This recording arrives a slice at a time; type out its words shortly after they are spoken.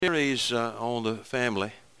Series on the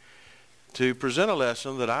family to present a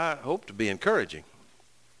lesson that I hope to be encouraging.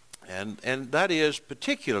 And that is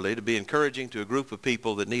particularly to be encouraging to a group of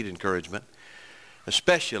people that need encouragement,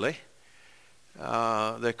 especially.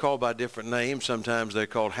 They're called by different names. Sometimes they're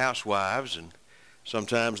called housewives, and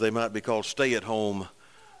sometimes they might be called stay-at-home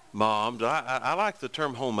moms. I like the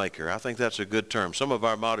term homemaker. I think that's a good term. Some of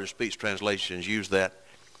our modern speech translations use that.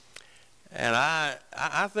 And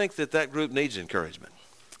I think that group needs encouragement.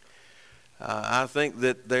 I think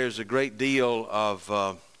that there's a great deal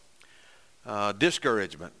of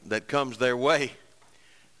discouragement that comes their way.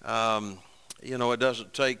 It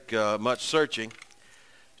doesn't take much searching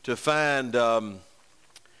to find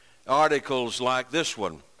articles like this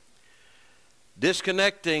one.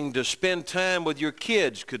 Disconnecting to spend time with your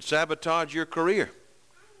kids could sabotage your career.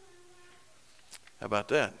 How about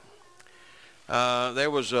that? There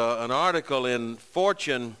was an article in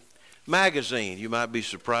Fortune magazine. You might be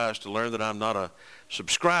surprised to learn that I'm not a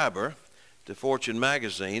subscriber to Fortune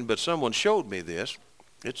magazine, but someone showed me this.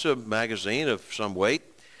 It's a magazine of some weight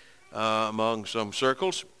among some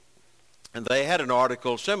circles, and they had an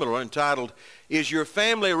article similar entitled, "Is Your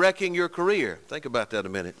Family Wrecking Your Career?" Think about that a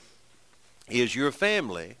minute. Is your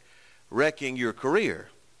family wrecking your career?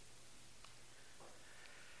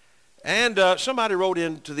 And somebody wrote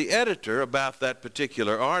in to the editor about that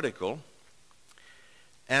particular article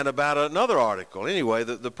and about another article. Anyway,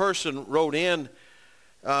 the person wrote in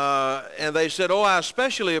and they said, I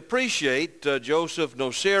especially appreciate Joseph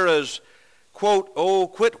Nocera's, quote,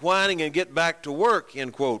 quit whining and get back to work,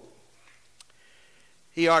 end quote.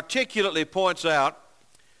 He articulately points out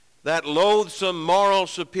that loathsome moral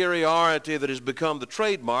superiority that has become the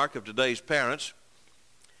trademark of today's parents,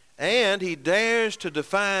 and he dares to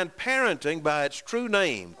define parenting by its true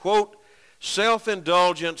name, quote,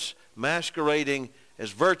 self-indulgence masquerading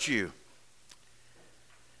as virtue.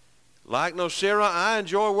 Like Nocera, I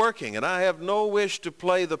enjoy working, and I have no wish to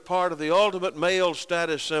play the part of the ultimate male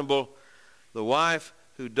status symbol, the wife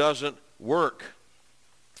who doesn't work.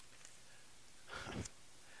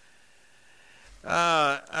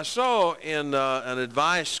 I saw in an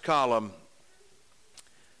advice column,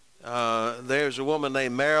 there's a woman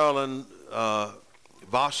named Marilyn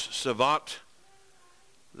Vos-Savant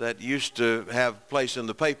that used to have a place in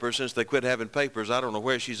the paper. Since they quit having papers, I don't know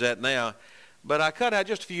where she's at now. But I cut out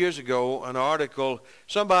just a few years ago an article.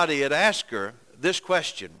 Somebody had asked her this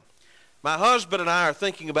question. My husband and I are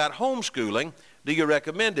thinking about homeschooling. Do you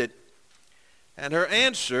recommend it? And her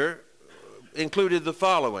answer included the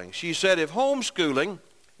following. She said, if homeschooling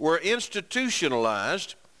were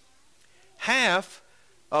institutionalized, half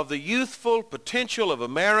of the youthful potential of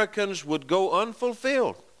Americans would go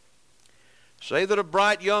unfulfilled. Say that a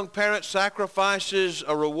bright young parent sacrifices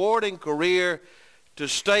a rewarding career to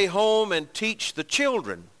stay home and teach the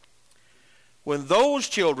children. When those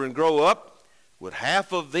children grow up, would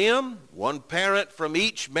half of them, one parent from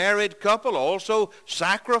each married couple, also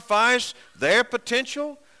sacrifice their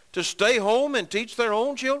potential to stay home and teach their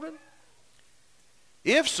own children?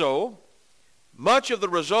 If so, much of the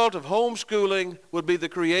result of homeschooling would be the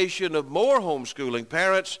creation of more homeschooling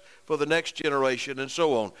parents for the next generation and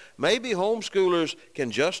so on. Maybe homeschoolers can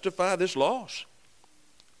justify this loss.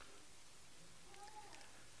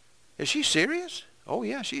 Is she serious? Oh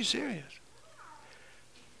yeah, she's serious.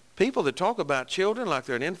 People that talk about children like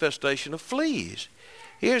they're an infestation of fleas.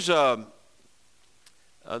 Here's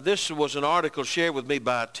this was an article shared with me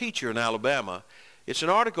by a teacher in Alabama. It's an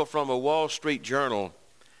article from a Wall Street Journal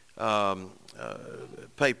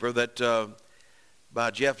paper that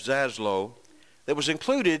by Jeff Zaslow that was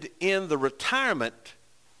included in the retirement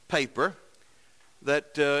paper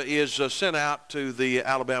that is sent out to the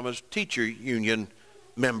Alabama's teacher union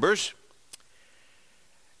members.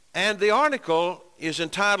 And the article is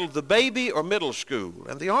entitled The Baby or Middle School.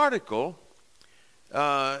 And the article,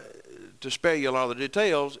 to spare you a lot of the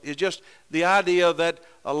details, is just the idea that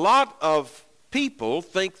a lot of people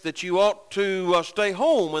think that you ought to stay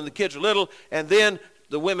home when the kids are little, and then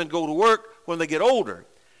the women go to work when they get older.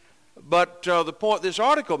 But the point this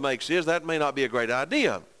article makes is that may not be a great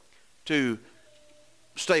idea to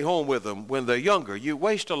stay home with them when they're younger. You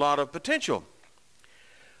waste a lot of potential.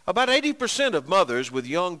 About 80% of mothers with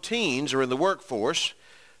young teens are in the workforce,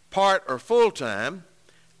 part or full-time,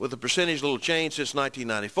 with a percentage little change since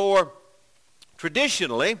 1994.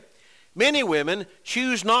 Traditionally, many women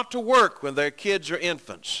choose not to work when their kids are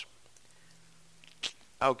infants.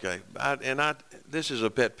 Okay, this is a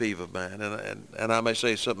pet peeve of mine, and I may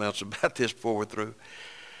say something else about this before we're through.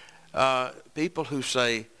 People who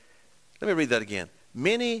say, let me read that again.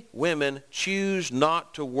 Many women choose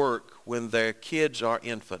not to work when their kids are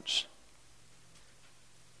infants.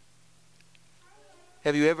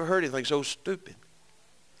 Have you ever heard anything so stupid?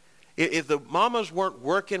 If the mamas weren't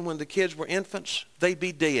working when the kids were infants, they'd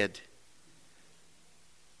be dead.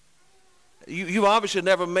 You obviously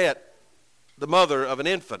never met the mother of an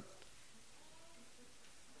infant.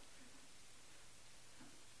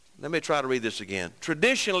 Let me try to read this again.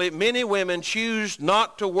 Traditionally, many women choose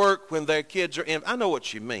not to work when their kids are infants. I know what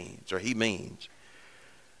she means, or he means.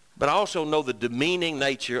 But I also know the demeaning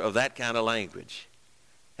nature of that kind of language.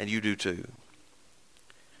 And you do too.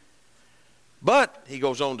 But, he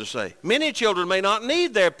goes on to say, many children may not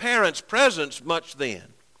need their parents' presence much then.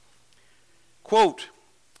 Quote,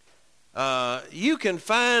 you can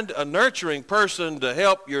find a nurturing person to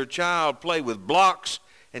help your child play with blocks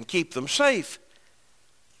and keep them safe.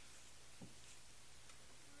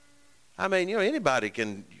 I mean, anybody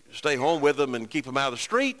can stay home with them and keep them out of the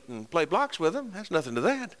street and play blocks with them. That's nothing to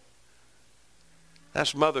that.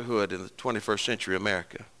 That's motherhood in the 21st century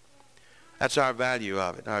America. That's our value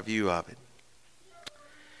of it, our view of it.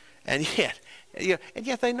 And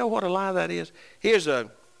yet they know what a lie that is. Here's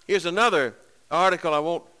another article. I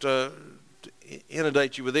won't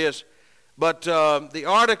inundate you with this, but the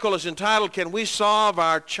article is entitled, "Can We Solve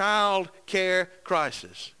Our Child Care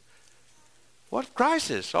Crisis?" What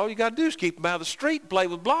crisis? All you got to do is keep them out of the street and play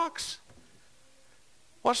with blocks.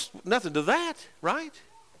 What's nothing to that, right?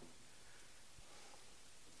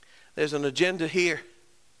 There's an agenda here.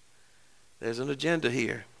 There's an agenda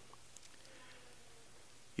here.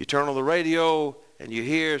 You turn on the radio and you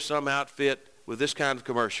hear some outfit with this kind of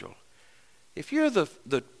commercial. If you're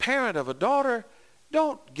the parent of a daughter,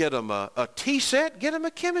 don't get them a tea set, get them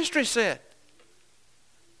a chemistry set.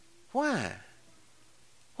 Why?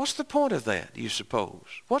 What's the point of that, do you suppose?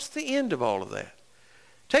 What's the end of all of that?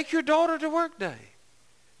 Take your daughter to work day.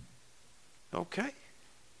 Okay.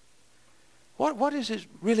 What is it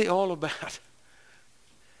really all about?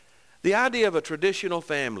 The idea of a traditional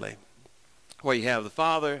family where you have the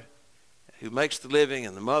father who makes the living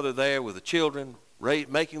and the mother there with the children,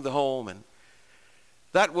 making the home. And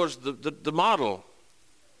that was the model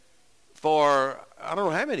for I don't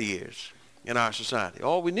know how many years in our society.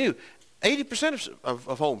 All we knew, 80% of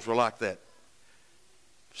homes were like that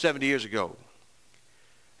 70 years ago.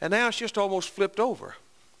 And now it's just almost flipped over.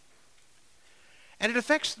 And it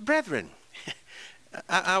affects the brethren.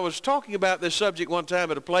 I was talking about this subject one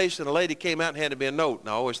time at a place, and a lady came out and handed me a note. And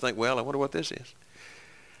I always think, well, I wonder what this is.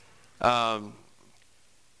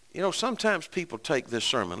 Sometimes people take this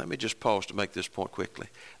sermon. Let me just pause to make this point quickly.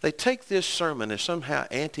 They take this sermon as somehow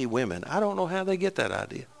anti-women. I don't know how they get that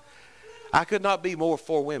idea. I could not be more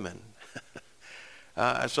for women.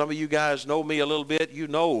 Some of you guys know me a little bit. You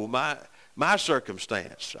know my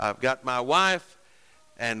circumstance. I've got my wife,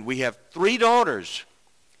 and we have 3 daughters.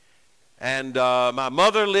 And my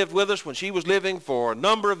mother lived with us when she was living for a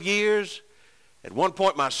number of years. At one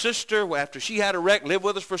point, my sister, after she had a wreck, lived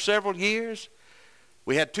with us for several years.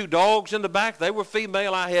 We had 2 dogs in the back. They were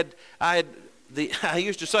female. I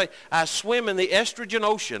used to say, I swim in the estrogen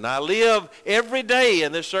ocean. I live every day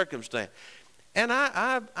in this circumstance. And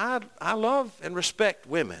I love and respect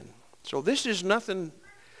women. So this is nothing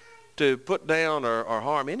to put down or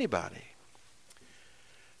harm anybody.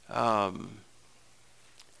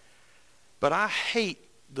 But I hate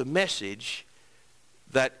the message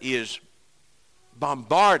that is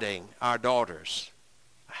bombarding our daughters.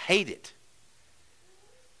 I hate it.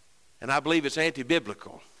 And I believe it's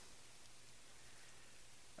anti-biblical.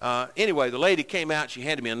 Anyway, the lady came out. She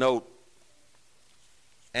handed me a note.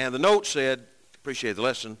 And the note said, appreciate the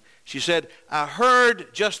lesson, she said, I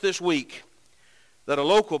heard just this week that a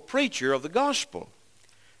local preacher of the gospel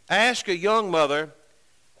asked a young mother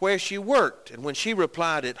where she worked. And when she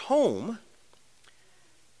replied, at home,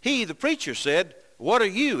 he, the preacher, said, what are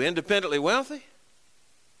you, independently wealthy?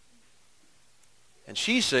 And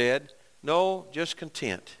she said, no, just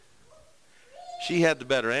content. She had the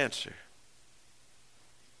better answer.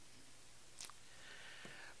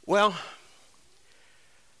 Well,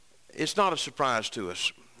 it's not a surprise to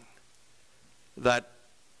us that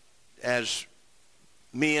as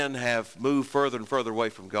men have moved further and further away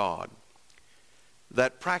from God,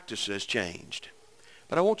 that practice has changed.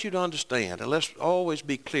 But I want you to understand, and let's always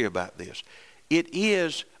be clear about this, it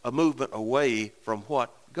is a movement away from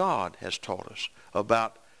what God has taught us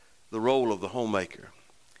about the role of the homemaker.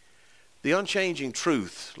 The unchanging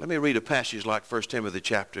truth, let me read a passage like 1 Timothy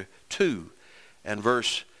chapter 2 and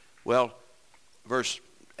verse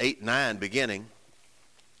 8 and 9 beginning.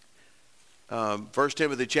 1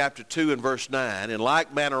 Timothy chapter 2 and verse 9, in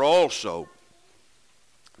like manner also,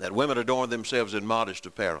 that women adorn themselves in modest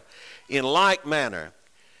apparel. In like manner,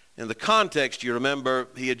 in the context, you remember,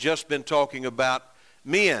 he had just been talking about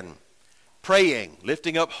men praying,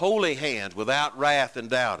 lifting up holy hands without wrath and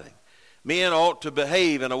doubting. Men ought to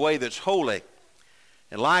behave in a way that's holy.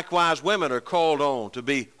 And likewise, women are called on to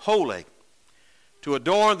be holy, to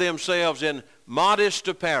adorn themselves in modest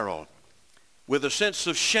apparel, with a sense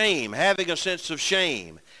of shame, having a sense of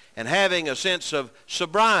shame, and having a sense of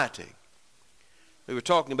sobriety. We were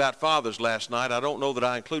talking about fathers last night. I don't know that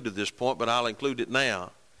I included this point, but I'll include it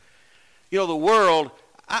now. You know, the world,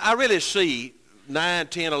 I really see 9,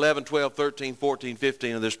 10, 11, 12, 13, 14,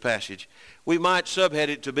 15 in this passage. We might subhead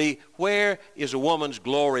it to be, where is a woman's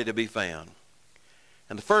glory to be found?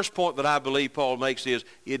 And the first point that I believe Paul makes is,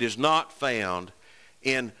 it is not found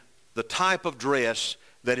in the type of dress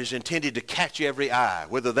that is intended to catch every eye,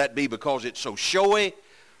 whether that be because it's so showy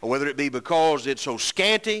or whether it be because it's so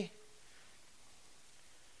scanty.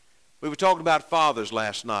 We were talking about fathers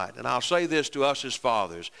last night, and I'll say this to us as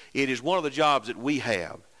fathers. It is one of the jobs that we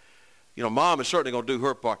have. You know, mom is certainly going to do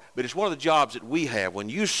her part, but it's one of the jobs that we have. When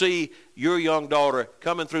you see your young daughter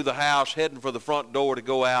coming through the house, heading for the front door to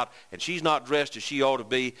go out, and she's not dressed as she ought to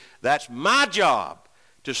be, that's my job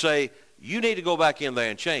to say, you need to go back in there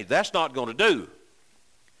and change. That's not going to do.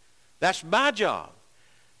 That's my job.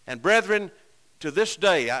 And brethren, to this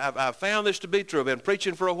day, I've found this to be true. I've been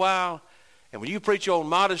preaching for a while, and when you preach on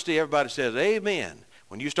modesty, everybody says, amen.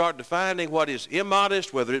 When you start defining what is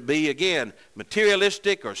immodest, whether it be, again,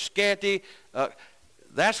 materialistic or scanty,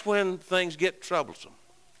 that's when things get troublesome.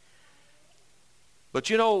 But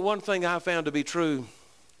you know, one thing I found to be true,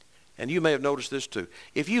 and you may have noticed this too,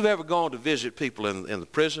 if you've ever gone to visit people in the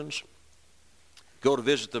prisons, go to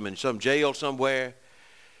visit them in some jail somewhere,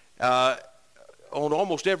 on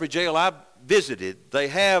almost every jail I've visited, they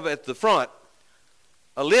have at the front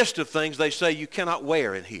a list of things they say you cannot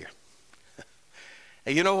wear in here.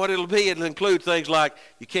 And you know what it'll be? It'll include things like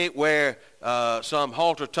you can't wear some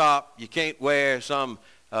halter top, you can't wear some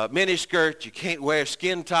mini skirt, you can't wear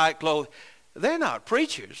skin-tight clothes. They're not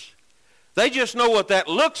preachers. They just know what that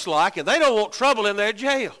looks like, and they don't want trouble in their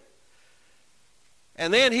jail.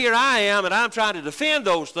 And then here I am, and I'm trying to defend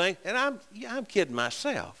those things, and I'm kidding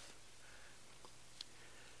myself.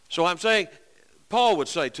 So I'm saying, Paul would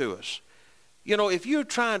say to us, you know, if you're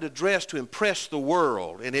trying to dress to impress the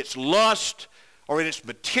world in its lust or in its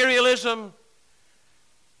materialism,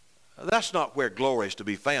 that's not where glory is to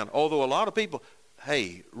be found. Although a lot of people,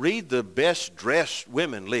 hey, read the best dressed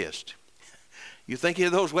women list. You think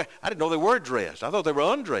of those, I didn't know they were dressed. I thought they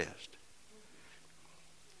were undressed.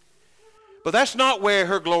 But that's not where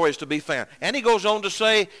her glory is to be found. And he goes on to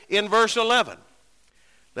say in verse 11,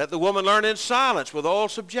 let the woman learn in silence with all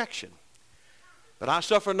subjection. But I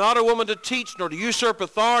suffer not a woman to teach nor to usurp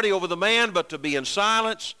authority over the man, but to be in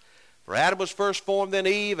silence. For Adam was first formed, then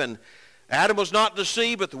Eve, and Adam was not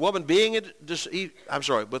deceived, but the woman being deceived,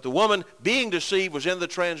 was in the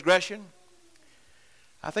transgression.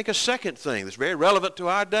 I think a second thing that's very relevant to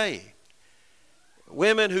our day.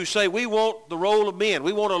 Women who say, we want the role of men.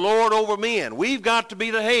 We want a lord over men. We've got to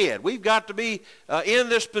be the head. We've got to be in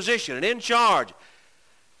this position and in charge.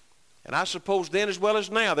 And I suppose then as well as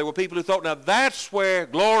now, there were people who thought, now that's where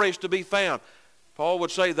glory is to be found. Paul would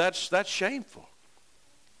say that's shameful.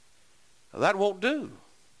 Now, that won't do.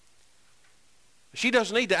 She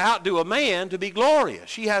doesn't need to outdo a man to be glorious.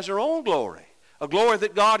 She has her own glory, a glory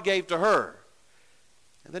that God gave to her.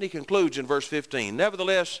 And then he concludes in verse 15,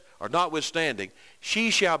 nevertheless, or notwithstanding, she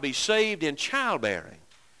shall be saved in childbearing,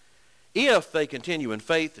 if they continue in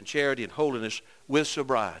faith and charity and holiness with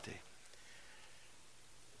sobriety.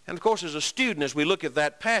 And of course, as a student, as we look at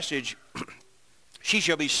that passage, she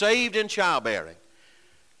shall be saved in childbearing.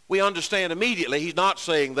 We understand immediately he's not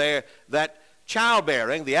saying there that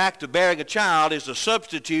childbearing, the act of bearing a child, is a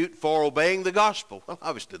substitute for obeying the gospel. Well,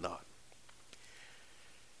 obviously not.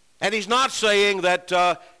 And he's not saying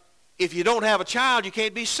that if you don't have a child, you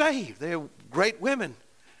can't be saved. They're great women,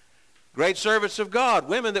 great servants of God,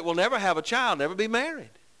 women that will never have a child, never be married.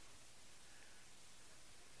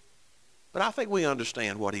 But I think we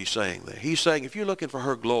understand what he's saying there. He's saying if you're looking for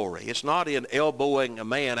her glory, it's not in elbowing a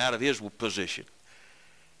man out of his position.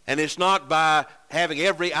 And it's not by having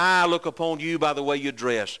every eye look upon you by the way you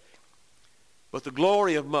dress. But the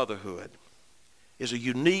glory of motherhood is a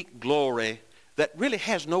unique glory that really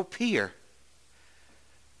has no peer.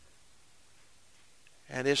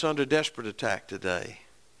 And it's under desperate attack today.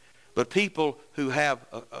 But people who have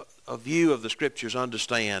a view of the Scriptures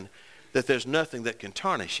understand that there's nothing that can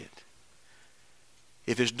tarnish it.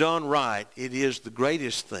 If it's done right, it is the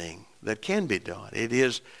greatest thing that can be done. It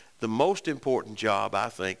is the most important job, I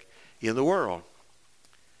think, in the world.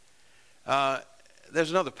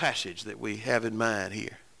 There's another passage that we have in mind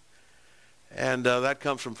here. And that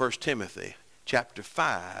comes from 1 Timothy chapter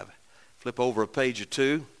 5, Flip over a page or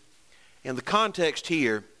two. In the context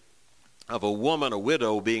here of a woman, a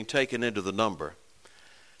widow, being taken into the number,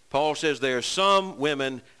 Paul says there are some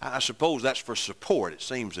women, I suppose that's for support, it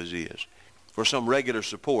seems as is, for some regular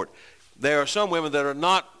support. There are some women that are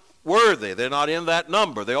not worthy. They're not in that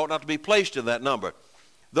number. They ought not to be placed in that number.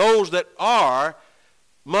 Those that are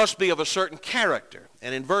must be of a certain character.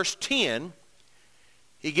 And in verse 10,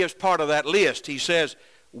 he gives part of that list. He says,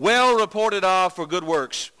 well reported of for good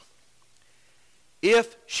works,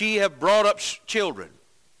 if she have brought up children,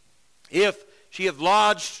 if she have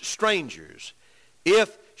lodged strangers,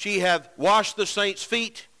 if she have washed the saints'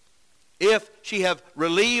 feet, if she have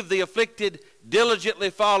relieved the afflicted,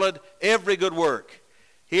 diligently followed every good work.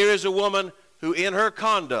 Here is a woman who in her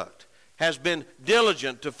conduct has been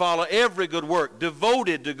diligent to follow every good work,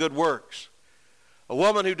 devoted to good works. A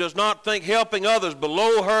woman who does not think helping others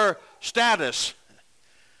below her status.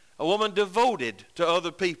 A woman devoted to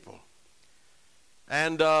other people.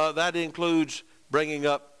 And that includes bringing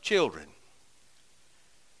up children.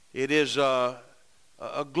 It is a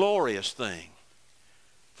glorious thing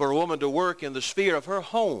for a woman to work in the sphere of her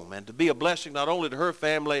home and to be a blessing not only to her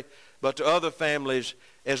family but to other families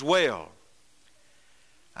as well.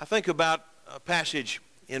 I think about a passage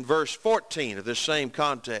in verse 14 of this same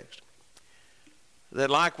context that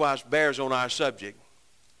likewise bears on our subject.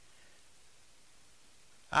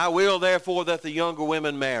 I will therefore that the younger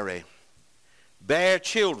women marry, bear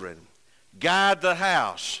children, guide the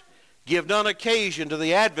house, give none occasion to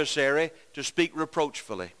the adversary to speak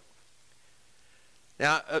reproachfully.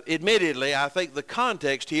 Now, admittedly, I think the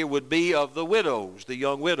context here would be of the widows, the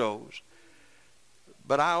young widows.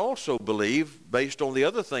 But I also believe, based on the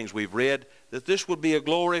other things we've read, that this would be a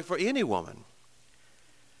glory for any woman.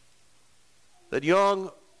 That young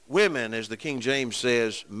women, as the King James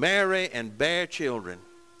says, marry and bear children.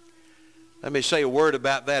 Let me say a word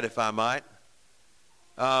about that, if I might.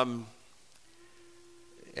 Every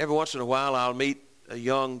once in a while I'll meet a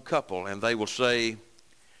young couple and they will say,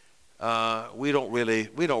 we don't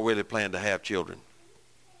really plan to have children.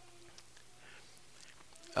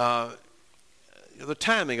 The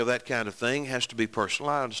timing of that kind of thing has to be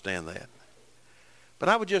personal. I understand that. But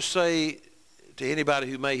I would just say to anybody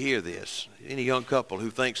who may hear this, any young couple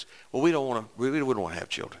who thinks, well, we wouldn't want to have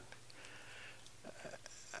children.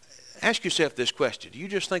 Ask yourself this question. Do you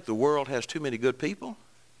just think the world has too many good people?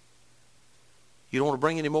 You don't want to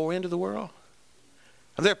bring any more into the world?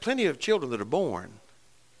 And there are plenty of children that are born.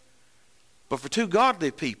 But for two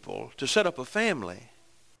godly people to set up a family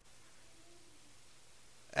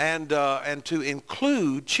and to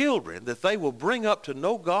include children that they will bring up to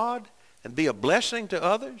know God and be a blessing to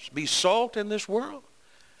others, be salt in this world,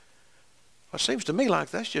 well, it seems to me like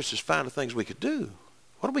that's just as fine a thing as we could do.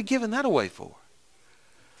 What are we giving that away for?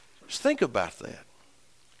 Just think about that.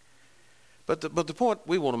 But the point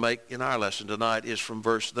we want to make in our lesson tonight is from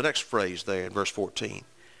the next phrase there in verse 14.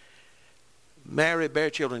 Marry, bear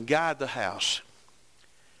children, guide the house.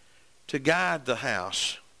 To guide the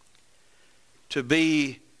house. To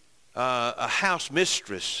be a house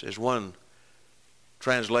mistress, as one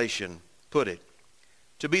translation put it.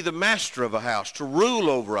 To be the master of a house, to rule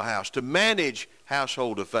over a house, to manage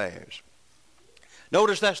household affairs.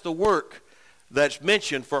 Notice that's the work that's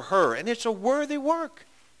mentioned for her, and it's a worthy work.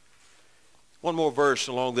 One more verse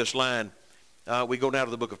along this line. We go now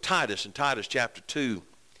to the book of Titus, in Titus chapter 2,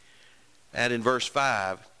 and in verse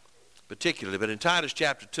 5 particularly. But in Titus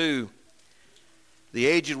chapter 2, the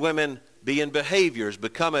aged women be in behaviors,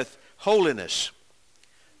 becometh holiness,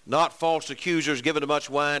 not false accusers, given to much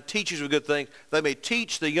wine, teachers of good things. They may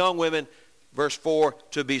teach the young women, verse 4,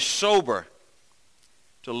 to be sober,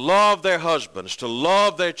 to love their husbands, to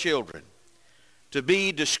love their children, to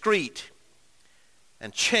be discreet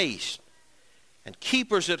and chaste and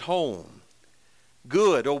keepers at home,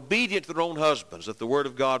 good, obedient to their own husbands, that the word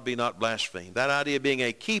of God be not blasphemed. That idea of being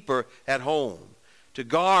a keeper at home, to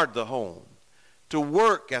guard the home, to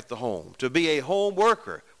work at the home, to be a home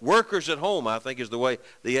worker. Workers at home, I think, is the way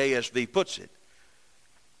the ASV puts it.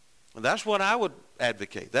 And that's what I would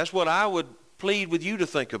advocate. That's what I would plead with you to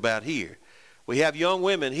think about here. We have young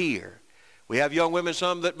women here. We have young women,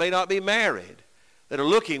 some that may not be married, that are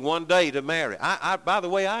looking one day to marry. By the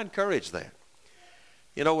way, I encourage that.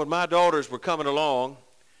 You know, when my daughters were coming along,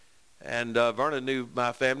 and Verna knew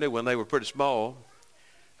my family when they were pretty small,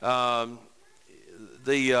 I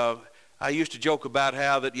used to joke about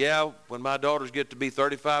how that, when my daughters get to be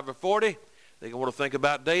 35 or 40, they're going to want to think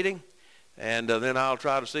about dating, and then I'll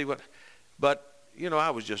try to see what. But, you know, I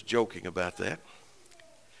was just joking about that.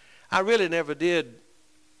 I really never did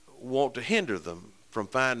want to hinder them from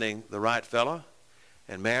finding the right fella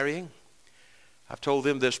and marrying. I've told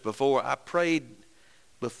them this before. I prayed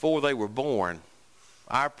before they were born.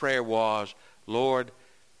 Our prayer was, Lord,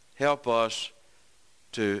 help us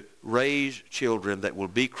to raise children that will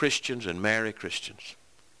be Christians and marry Christians.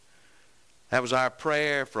 That was our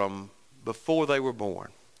prayer from before they were born.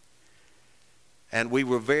 And we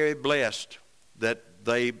were very blessed that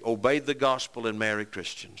they obeyed the gospel and married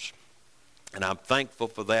Christians. And I'm thankful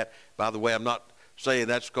for that. By the way, I'm not saying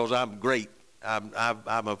that's because I'm great. I'm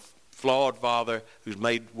a flawed father who's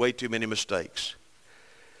made way too many mistakes.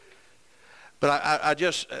 But I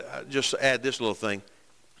just add this little thing.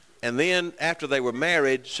 And then after they were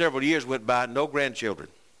married, several years went by, no grandchildren.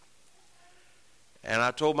 And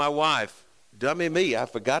I told my wife, dummy me, I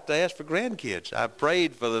forgot to ask for grandkids. I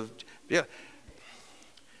prayed for the... Yeah.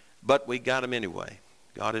 But we got them anyway.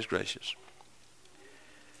 God is gracious.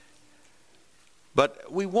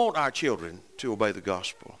 But we want our children to obey the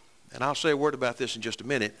gospel. And I'll say a word about this in just a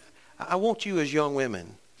minute. I want you as young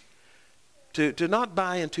women to not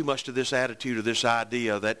buy in too much to this attitude or this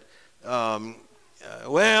idea that,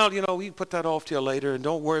 well, you know, you can put that off till later and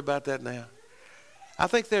don't worry about that now. I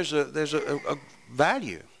think there's a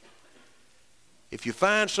value. If you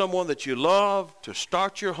find someone that you love, to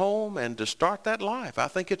start your home and to start that life, I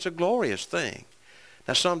think it's a glorious thing.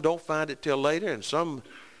 Now, some don't find it till later, and some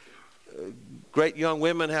great young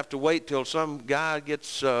women have to wait till some guy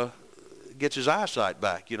gets his eyesight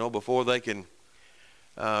back, you know, before they can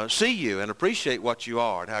see you and appreciate what you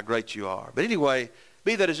are and how great you are. But anyway,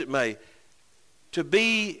 be that as it may, to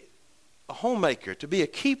be a homemaker, to be a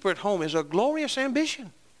keeper at home is a glorious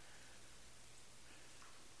ambition.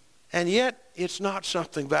 And yet, it's not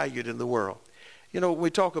something valued in the world. You know, when we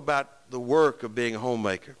talk about the work of being a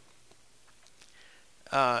homemaker,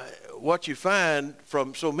 what you find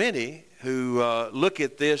from so many who look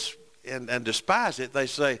at this and despise it, they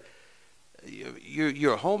say,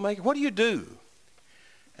 you're a homemaker? What do you do?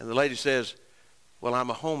 And the lady says, well, I'm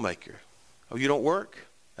a homemaker. Oh, you don't work?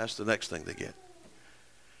 That's the next thing they get.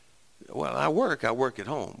 Well, I work at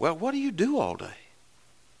home. Well, what do you do all day?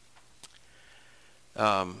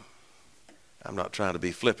 I'm not trying to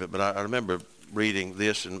be flippant, but I remember reading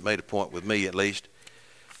this, and it made a point with me at least.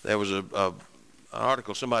 There was an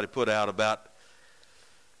article somebody put out about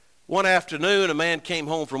one afternoon a man came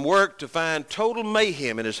home from work to find total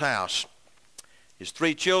mayhem in his house. His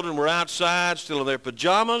 3 children were outside, still in their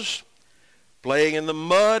pajamas, playing in the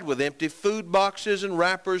mud with empty food boxes and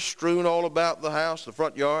wrappers strewn all about the house, the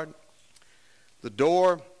front yard. The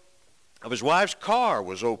door of his wife's car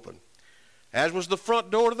was open, as was the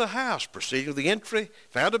front door to the house. Proceeding to the entry,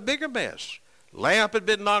 found a bigger mess. Lamp had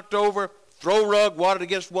been knocked over, throw rug wadded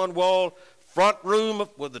against one wall. Front room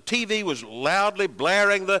where the TV was loudly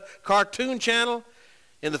blaring the cartoon channel.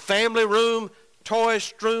 In the family room, toys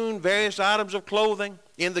strewn, various items of clothing.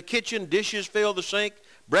 In the kitchen, dishes filled the sink.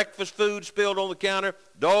 Breakfast food spilled on the counter.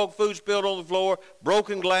 Dog food spilled on the floor.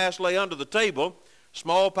 Broken glass lay under the table.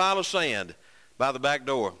 Small pile of sand by the back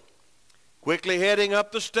door. Quickly heading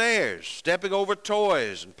up the stairs, stepping over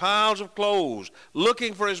toys and piles of clothes,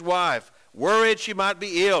 looking for his wife, worried she might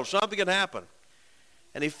be ill, something had happened.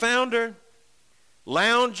 And he found her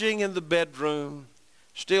lounging in the bedroom,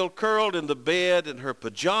 still curled in the bed in her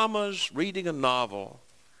pajamas, reading a novel.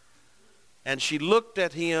 And she looked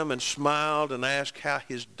at him and smiled and asked how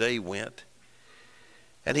his day went.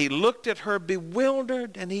 And he looked at her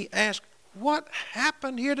bewildered, and he asked, what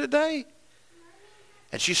happened here today?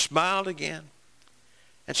 And she smiled again.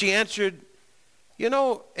 And she answered, you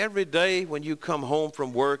know, every day when you come home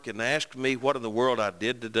from work and ask me what in the world I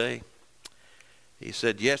did today, he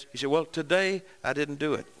said, yes. He said, well, today I didn't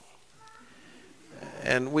do it.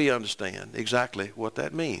 And we understand exactly what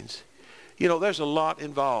that means. You know, there's a lot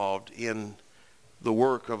involved in the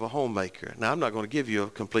work of a homemaker. Now, I'm not going to give you a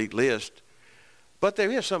complete list, but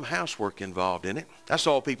there is some housework involved in it. That's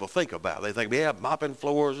all people think about. They think, yeah, mopping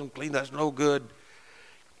floors and cleaning, that's no good.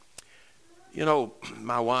 You know,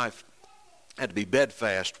 my wife had to be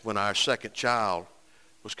bedfast when our second child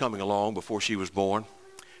was coming along before she was born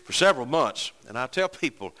for several months. And I tell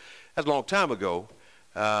people, that's a long time ago.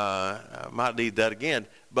 I might need that again.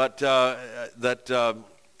 But I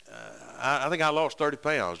think I lost 30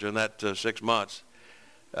 pounds during that 6 months.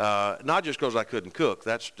 Not just because I couldn't cook.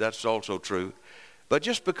 That's also true. But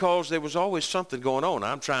just because there was always something going on.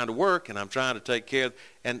 I'm trying to work and I'm trying to take care of,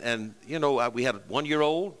 and you know, we had a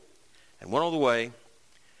 1-year-old and one on the way.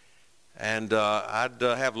 And I'd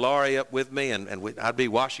have Laurie up with me, and I'd be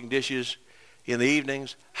washing dishes in the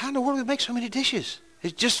evenings. How in the world do we make so many dishes?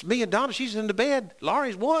 It's just me and Donna. She's in the bed.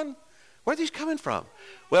 Laurie's one. Where are these coming from?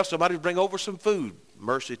 Well, somebody would bring over some food,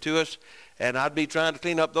 mercy to us, and I'd be trying to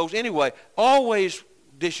clean up those. Anyway, always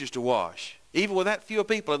dishes to wash. even with that few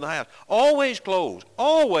people in the house. Always clothes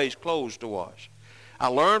to wash. I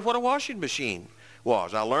learned what a washing machine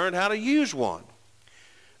was. I learned how to use one.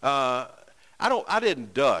 I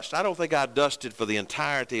didn't dust. I don't think I dusted for the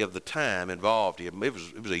entirety of the time involved here. It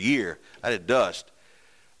was a year. I didn't dust.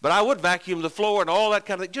 But I would vacuum the floor and all that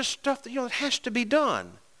kind of thing. Just stuff that, it has to be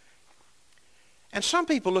done. And some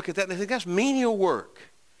people look at that and they think that's menial work.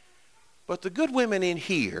 But the good women in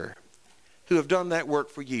here who have done that work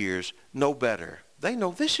for years know better. They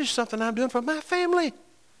know this is something I'm doing for my family.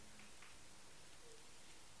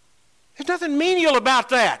 There's nothing menial about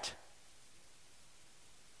that.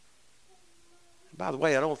 By the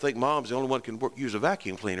way, I don't think mom's the only one who can use a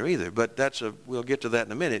vacuum cleaner either, but we'll get to that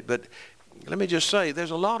in a minute. But let me just say,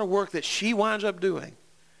 there's a lot of work that she winds up doing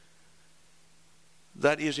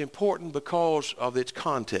that is important because of its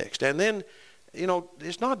context. And then,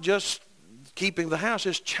 it's not just keeping the house,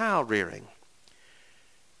 it's child rearing.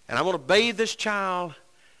 And I'm going to bathe this child,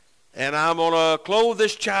 and I'm going to clothe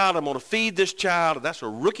this child, I'm going to feed this child. And that's a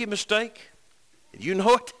rookie mistake. You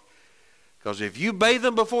know it. Because if you bathe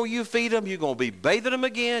them before you feed them, you're going to be bathing them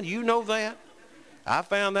again. You know that. I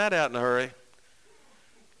found that out in a hurry.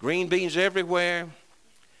 Green beans everywhere.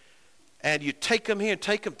 And you take them here,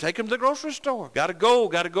 take them to the grocery store. Got to go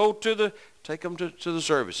take them to the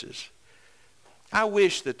services. I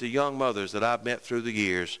wish that the young mothers that I've met through the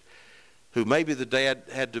years, who maybe the dad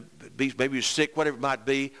had to be, maybe he was sick, whatever it might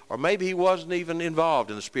be, or maybe he wasn't even involved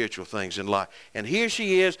in the spiritual things in life. And here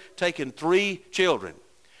she is taking 3 children.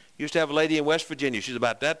 Used to have a lady in West Virginia. She's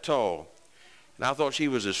about that tall. And I thought she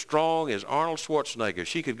was as strong as Arnold Schwarzenegger.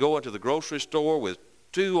 She could go into the grocery store with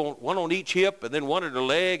one on each hip and then one at her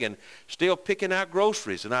leg and still picking out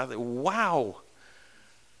groceries. And I thought, wow.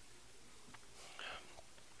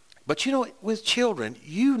 But with children,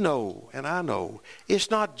 and I know,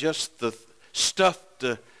 it's not just the stuff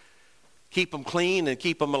to keep them clean and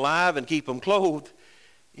keep them alive and keep them clothed.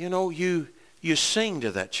 You sing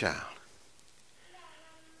to that child.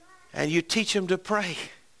 And you teach them to pray.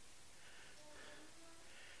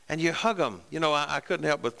 And you hug them. I couldn't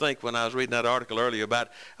help but think when I was reading that article earlier about,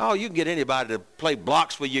 you can get anybody to play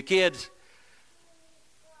blocks with your kids.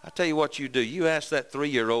 I tell you what you do. You ask that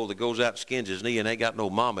 3-year-old that goes out and skins his knee and ain't got no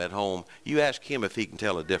mama at home, you ask him if he can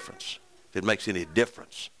tell a difference, if it makes any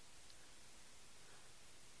difference.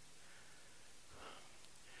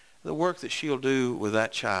 The work that she'll do with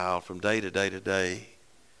that child from day to day to day.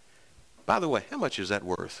 By the way, how much is that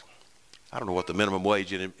worth? I don't know what the minimum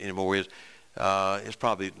wage anymore is. It's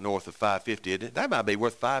probably north of $5.50. That might be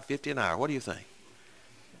worth $5.50 an hour. What do you think?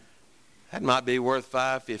 That might be worth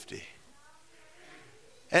 $5.50.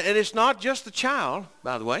 And it's not just the child,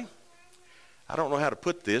 by the way. I don't know how to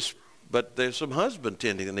put this, but there's some husband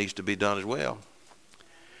tending that needs to be done as well.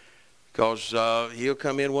 Because he'll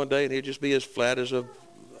come in one day and he'll just be as flat as an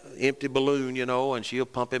empty balloon, and she'll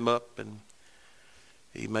pump him up, and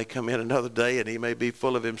he may come in another day and he may be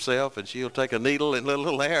full of himself, and she'll take a needle and let a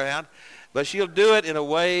little air out. But she'll do it in a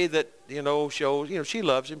way that, shows, she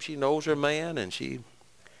loves him. She knows her man, and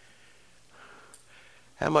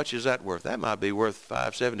how much is that worth? That might be worth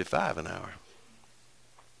 $5.75 an hour.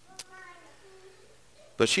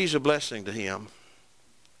 But she's a blessing to him.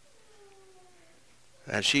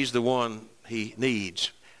 And she's the one he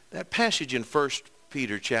needs. That passage in 1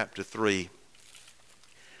 Peter chapter 3,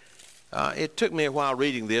 it took me a while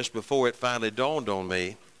reading this before it finally dawned on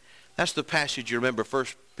me. That's the passage, you remember, 1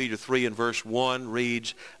 Peter 3 and verse 1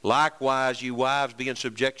 reads, "Likewise, you wives, be in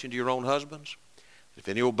subjection to your own husbands. If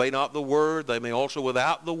any obey not the word, they may also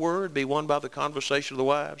without the word be won by the conversation of the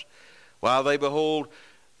wives, while they behold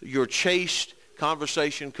your chaste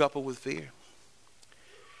conversation coupled with fear."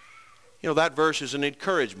 That verse is an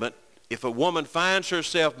encouragement. If a woman finds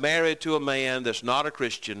herself married to a man that's not a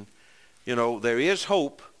Christian, there is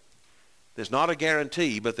hope. There's not a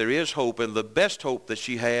guarantee, but there is hope, and the best hope that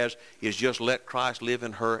she has is just let Christ live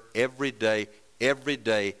in her every day,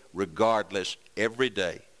 regardless, every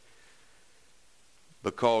day.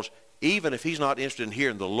 Because even if he's not interested in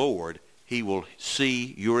hearing the Lord, he will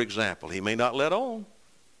see your example. He may not let on,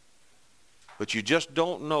 but you just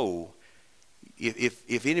don't know.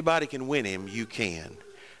 If anybody can win him, you can.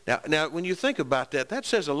 Now, when you think about that, that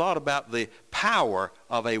says a lot about the power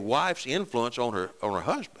of a wife's influence on her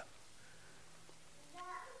husband.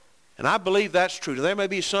 And I believe that's true. There may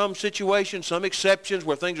be some situations, some exceptions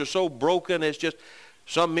where things are so broken, it's just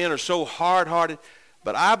some men are so hard-hearted.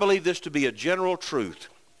 But I believe this to be a general truth,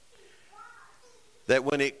 that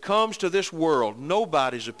when it comes to this world,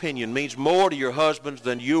 nobody's opinion means more to your husbands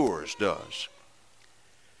than yours does.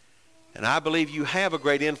 And I believe you have a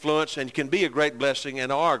great influence and can be a great blessing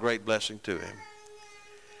and are a great blessing to him.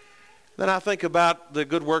 Then I think about the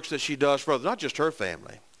good works that she does for others, not just her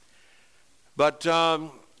family, but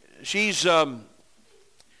she's going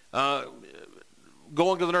to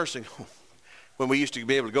the nursing home when we used to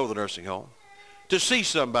be able to go to the nursing home to see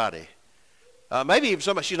somebody. Maybe even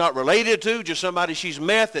somebody she's not related to, just somebody she's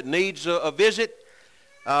met that needs a visit.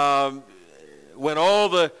 When all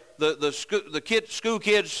the school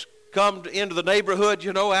kids come into the neighborhood,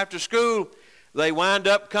 after school, they wind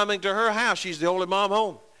up coming to her house. She's the only mom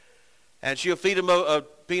home. And she'll feed them a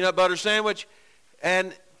peanut butter sandwich,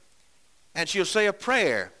 and she'll say a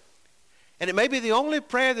prayer. And it may be the only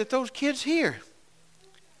prayer that those kids hear.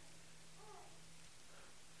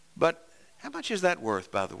 But how much is that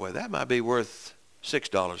worth, by the way? That might be worth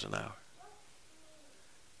 $6 an hour.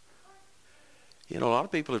 A lot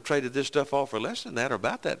of people have traded this stuff off for less than that or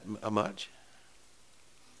about that much.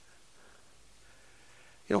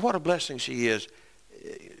 What a blessing she is.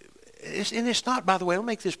 And it's not, by the way, I'll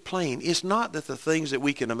make this plain. It's not that the things that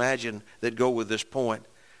we can imagine that go with this point,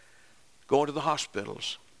 going to the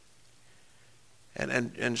hospitals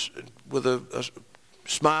and with a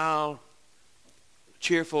smile,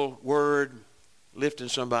 cheerful word, lifting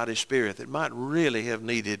somebody's spirit that might really have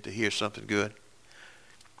needed to hear something good.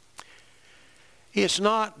 It's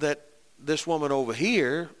not that this woman over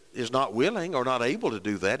here is not willing or not able to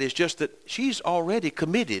do that. It's just that she's already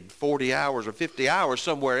committed 40 hours or 50 hours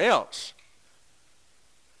somewhere else.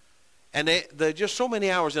 And there are just so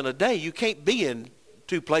many hours in a day, you can't be in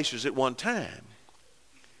two places at one time.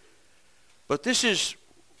 But this is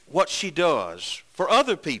what she does for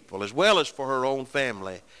other people as well as for her own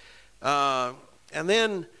family. And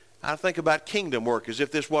then I think about kingdom work as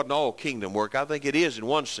if this wasn't all kingdom work. I think it is in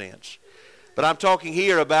one sense. But I'm talking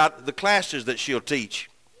here about the classes that she'll teach.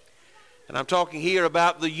 And I'm talking here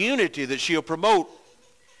about the unity that she'll promote.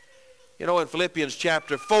 In Philippians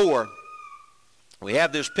chapter 4, we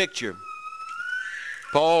have this picture.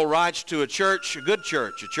 Paul writes to a church, a good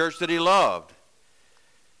church, a church that he loved.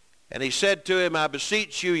 And he said to him, I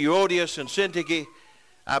beseech you, Euodias and Syntyche,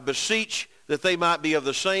 I beseech that they might be of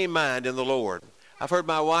the same mind in the Lord. I've heard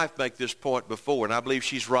my wife make this point before, and I believe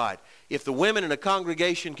she's right. If the women in a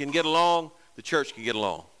congregation can get along, the church can get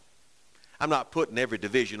along. I'm not putting every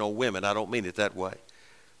division on women. I don't mean it that way.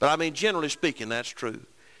 But I mean, generally speaking, that's true.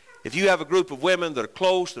 If you have a group of women that are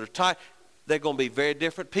close, that are tight, they're going to be very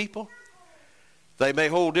different people. They may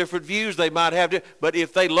hold different views. They might have but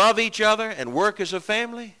if they love each other and work as a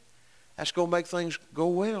family, that's going to make things go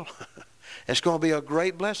well. It's going to be a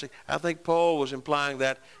great blessing. I think Paul was implying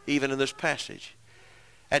that even in this passage.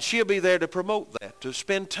 And she'll be there to promote that, to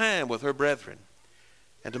spend time with her brethren,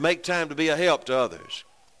 and to make time to be a help to others.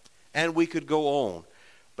 And we could go on.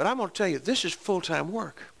 But I'm going to tell you, this is full-time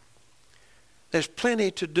work. There's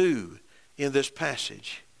plenty to do in this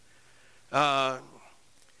passage. Let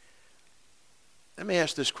me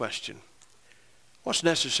ask this question. What's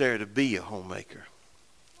necessary to be a homemaker?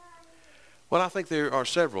 Well, I think there are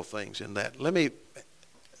several things in that. Let me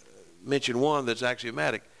mention one that's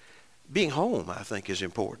axiomatic. Being home, I think, is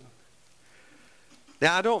important.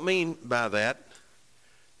 Now, I don't mean by that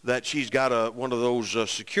she's got one of those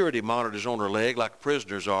security monitors on her leg like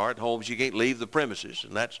prisoners are at home. She can't leave the premises.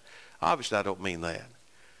 And that's, obviously, I don't mean that.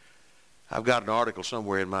 I've got an article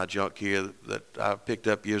somewhere in my junk here that I picked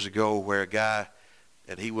up years ago where a guy,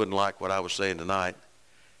 and he wouldn't like what I was saying tonight,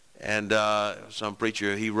 and some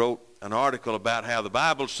preacher, he wrote an article about how the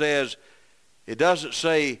Bible says, it doesn't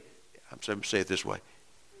say, I'm going to say it this way,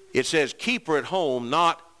 it says keep her at home,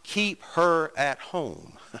 not keep her at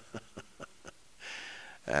home.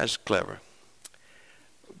 That's clever.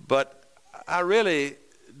 But I really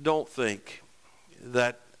don't think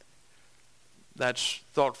that that's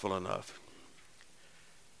thoughtful enough.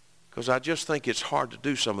 Because I just think it's hard to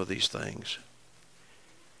do some of these things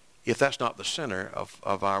if that's not the center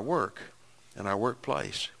of our work and our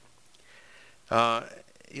workplace.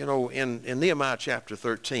 In Nehemiah chapter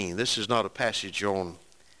 13, this is not a passage on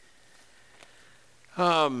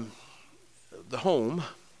the home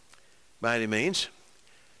by any means.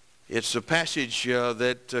 It's a passage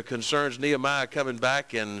that concerns Nehemiah coming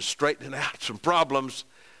back and straightening out some problems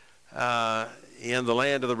in the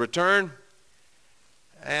land of the return.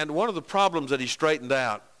 And one of the problems that he straightened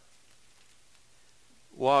out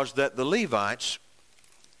was that the Levites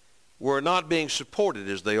were not being supported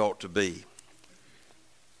as they ought to be.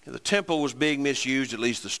 The temple was being misused, at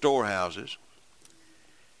least the storehouses.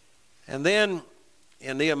 And then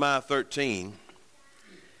in Nehemiah 13,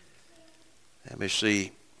 let me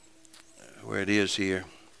see where it is here.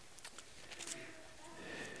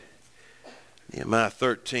 Nehemiah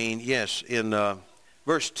 13, yes, in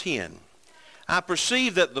verse 10. I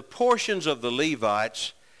perceive that the portions of the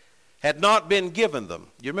Levites had not been given them.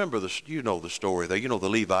 You remember this, you know the story there. You know the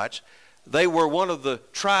Levites. They were one of the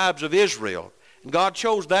tribes of Israel. And God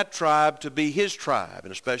chose that tribe to be his tribe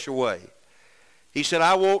in a special way. He said,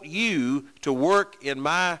 I want you to work in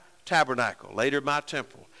my tabernacle, later my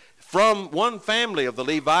temple. From one family of the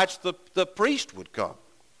Levites, the priest would come.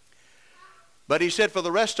 But he said, for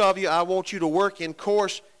the rest of you, I want you to work in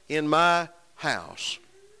course in my house.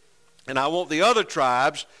 And I want the other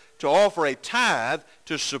tribes to offer a tithe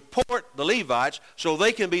to support the Levites so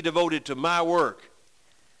they can be devoted to my work.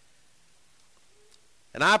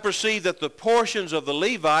 And I perceived that the portions of the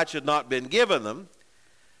Levites had not been given them.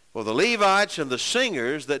 For the Levites and the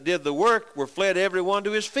singers that did the work were fled every one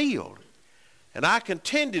to his field. And I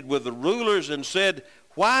contended with the rulers and said,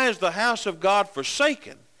 why is the house of God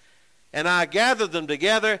forsaken? And I gathered them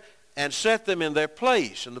together and set them in their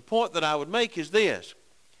place. And the point that I would make is this.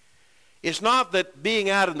 It's not that being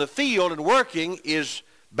out in the field and working is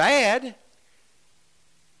bad.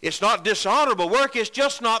 It's not dishonorable work. It's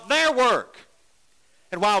just not their work.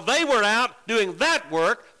 And while they were out doing that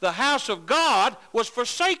work, the house of God was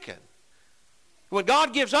forsaken. When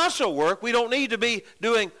God gives us a work, we don't need to be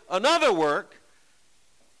doing another work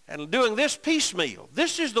and doing this piecemeal.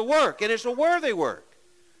 This is the work, and it's a worthy work.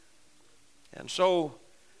 And so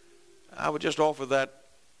I would just offer that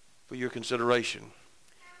for your consideration.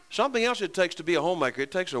 Something else it takes to be a homemaker,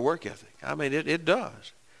 it takes a work ethic. I mean, it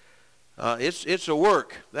does. It's a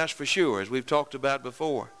work, that's for sure, as we've talked about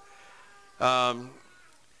before.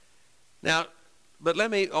 Now, but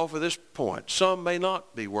let me offer this point. Some may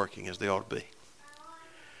not be working as they ought to be.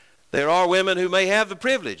 There are women who may have the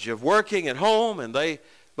privilege of working at home,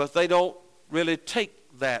 but they don't really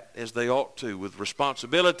take that as they ought to with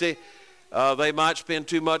responsibility. They might spend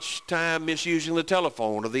too much time misusing the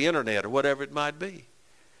telephone or the internet or whatever it might be.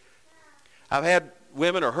 I've had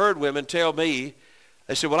women or heard women tell me,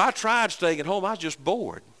 they said, well, I tried staying at home. I was just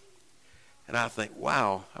bored. And I think,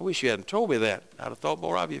 wow, I wish you hadn't told me that. I'd have thought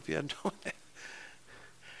more of you if you hadn't told me that.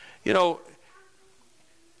 You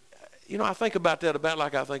know, I think about that about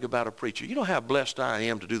like I think about a preacher. You know how blessed I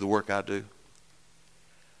am to do the work I do?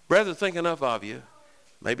 Brethren think enough of you.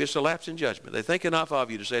 Maybe it's a lapse in judgment. They think enough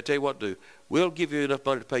of you to say, I tell you what to do. We'll give you enough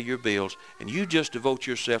money to pay your bills, and you just devote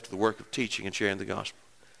yourself to the work of teaching and sharing the gospel.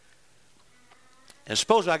 And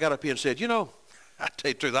suppose I got up here and said, I tell you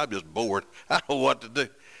the truth, I'm just bored. I don't know what to do.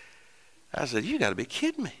 I said, you got to be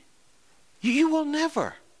kidding me. You will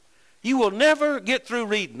never get through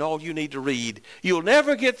reading all you need to read. You'll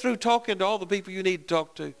never get through talking to all the people you need to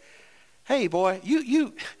talk to. Hey, boy,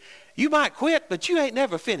 you might quit, but you ain't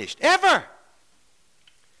never finished, ever.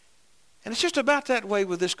 And it's just about that way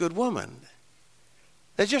with this good woman.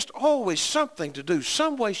 There's just always something to do,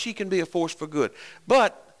 some way she can be a force for good.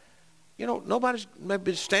 But, nobody's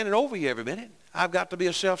maybe standing over you every minute. I've got to be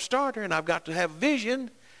a self-starter, and I've got to have vision.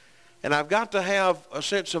 And I've got to have a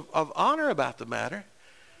sense of honor about the matter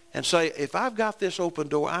and say, if I've got this open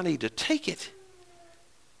door, I need to take it.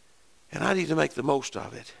 And I need to make the most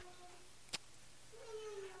of it.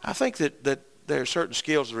 I think that there are certain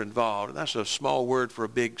skills that are involved, and that's a small word for a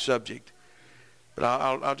big subject. But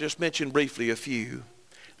I'll just mention briefly a few.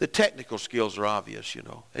 The technical skills are obvious,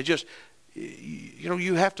 It just,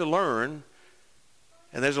 you have to learn,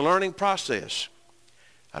 and there's a learning process.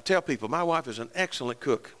 I tell people, my wife is an excellent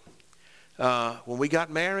cook. When we got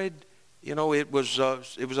married, it was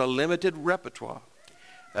a limited repertoire.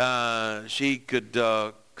 She could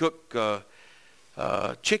cook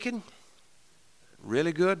chicken,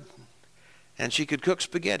 really good, and she could cook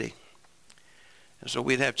spaghetti. And so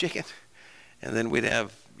we'd have chicken, and then we'd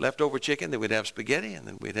have leftover chicken, then we'd have spaghetti, and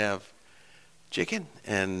then we'd have chicken.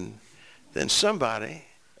 And then somebody,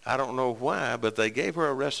 I don't know why, but they gave her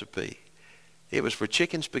a recipe. It was for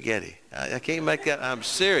chicken spaghetti. I can't make that. I'm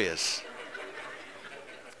serious.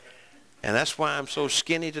 And that's why I'm so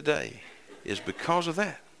skinny today, is because of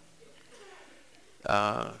that.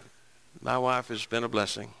 My wife has been a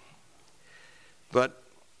blessing. But,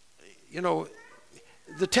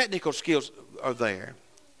 the technical skills are there.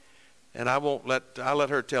 And I'll let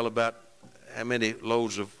her tell about how many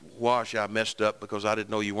loads of wash I messed up because I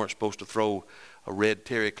didn't know you weren't supposed to throw a red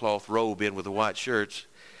terry cloth robe in with the white shirts.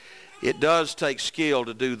 It does take skill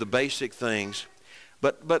to do the basic things.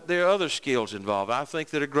 But there are other skills involved, I think,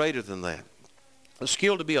 that are greater than that. A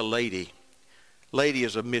skill to be a lady. Lady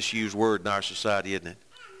is a misused word in our society, isn't it?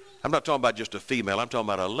 I'm not talking about just a female. I'm talking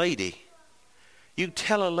about a lady. You can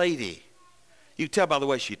tell a lady. You can tell by the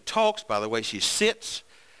way she talks, by the way she sits.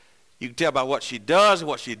 You can tell by what she does and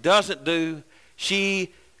what she doesn't do.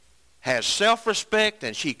 She has self-respect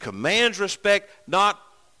and she commands respect, not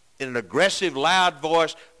in an aggressive, loud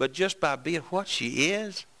voice, but just by being what she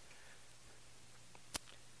is.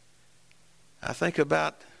 I think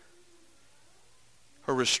about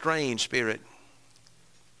her restrained spirit.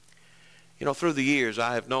 You know, through the years,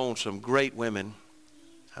 I have known some great women.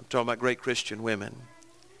 I'm talking about great Christian women.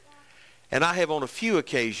 And I have on a few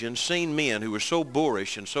occasions seen men who were so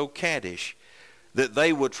boorish and so caddish that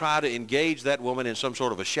they would try to engage that woman in some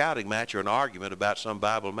sort of a shouting match or an argument about some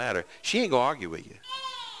Bible matter. She ain't going to argue with you.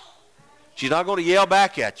 She's not going to yell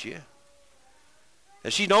back at you.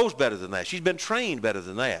 And she knows better than that. She's been trained better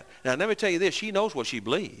than that. Now, let me tell you this. She knows what she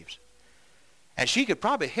believes. And she could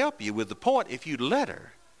probably help you with the point if you'd let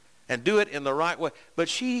her and do it in the right way. But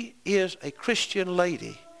she is a Christian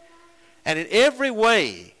lady. And in every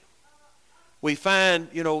way, we find,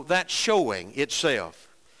 you know, that showing itself.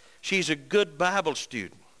 She's a good Bible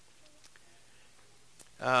student.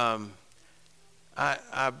 I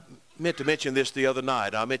meant to mention this the other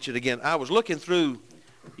night. I'll mention it again. I was looking through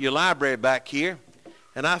your library back here,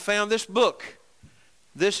 and I found this book.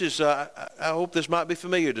 This is, I hope this might be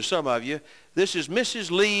familiar to some of you. This is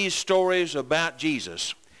Mrs. Lee's Stories About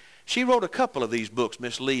Jesus. She wrote a couple of these books,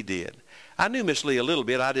 Miss Lee did. I knew Miss Lee a little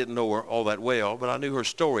bit. I didn't know her all that well, but I knew her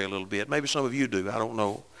story a little bit. Maybe some of you do. I don't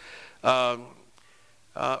know.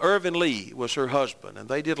 Irvin Lee was her husband, and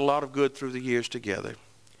they did a lot of good through the years together.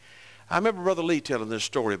 I remember Brother Lee telling this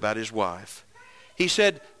story about his wife. He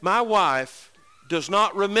said, my wife does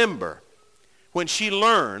not remember when she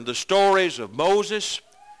learned the stories of Moses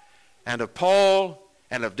and of Paul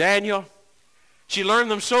and of Daniel. She learned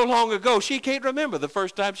them so long ago, she can't remember the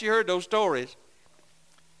first time she heard those stories.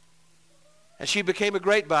 And she became a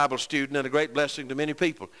great Bible student and a great blessing to many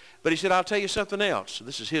people. But he said, I'll tell you something else.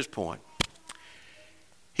 This is his point.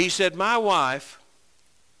 He said, my wife,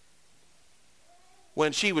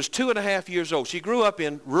 when she was 2.5 years old, she grew up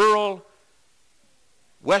in rural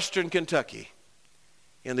western Kentucky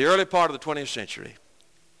in the early part of the 20th century.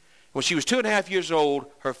 When she was 2.5 years old,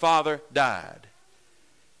 her father died.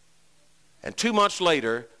 And 2 months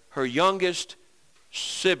later, her youngest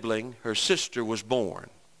sibling, her sister, was born.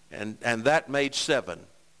 And that made 7.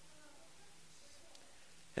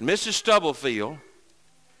 And Mrs. Stubblefield,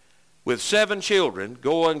 with 7 children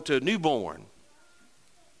going to newborn,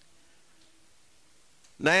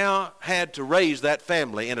 now had to raise that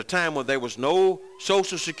family in a time when there was no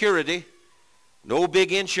Social Security, no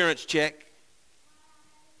big insurance check.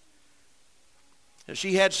 And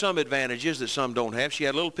she had some advantages that some don't have. She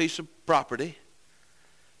had a little piece of property,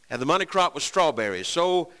 and the money crop was strawberries.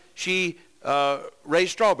 So she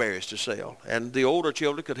raised strawberries to sell, and the older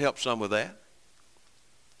children could help some with that.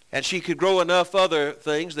 And she could grow enough other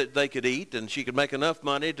things that they could eat, and she could make enough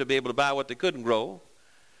money to be able to buy what they couldn't grow.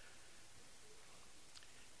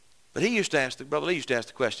 But Brother Lee used to ask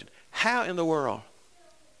the question, how in the world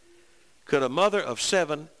could a mother of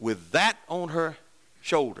 7 with that on her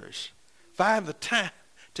shoulders find the time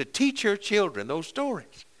to teach her children those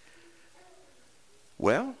stories?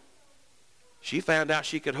 Well, she found out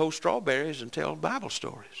she could hoe strawberries and tell Bible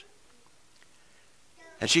stories.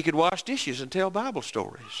 And she could wash dishes and tell Bible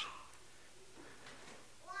stories.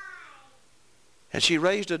 And she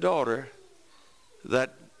raised a daughter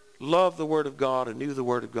that loved the Word of God and knew the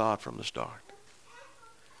Word of God from the start.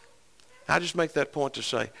 I just make that point to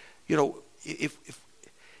say, you know,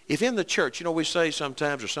 if in the church, you know, we say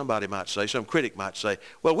sometimes, or somebody might say, some critic might say,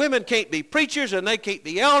 well, women can't be preachers and they can't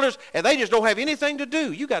be elders and they just don't have anything to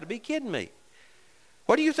do. You got to be kidding me.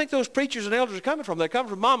 Where do you think those preachers and elders are coming from? They're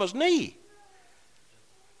coming from mama's knee.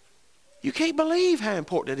 You can't believe how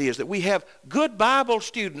important it is that we have good Bible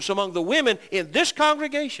students among the women in this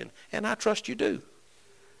congregation, and I trust you do.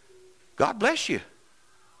 God bless you.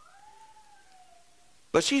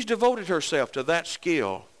 But she's devoted herself to that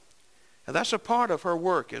skill, and that's a part of her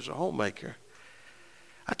work as a homemaker.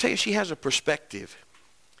 I tell you, she has a perspective.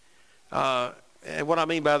 And what I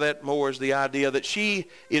mean by that more is the idea that she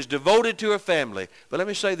is devoted to her family. But let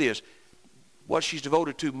me say this. What she's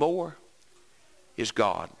devoted to more is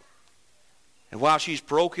God. And while she's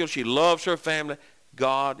parochial, she loves her family.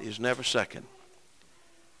 God is never second.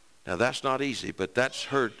 Now, that's not easy, but that's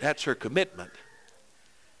her commitment.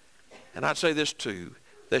 And I'd say this too,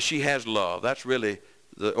 that she has love. That's really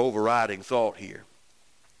the overriding thought here.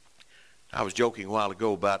 I was joking a while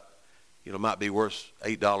ago about, you know, might be worth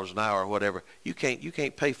 $8 an hour or whatever. You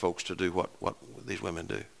can't pay folks to do what these women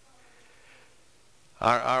do.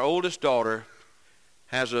 Our oldest daughter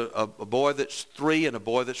has a boy that's 3 and a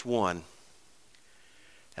boy that's 1.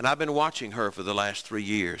 And I've been watching her for the last 3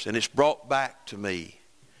 years, and it's brought back to me,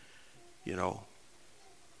 you know,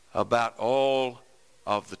 about all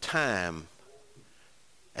of the time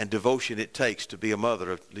and devotion it takes to be a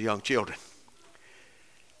mother of the young children.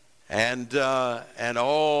 And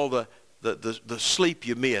all the sleep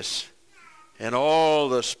you miss, and all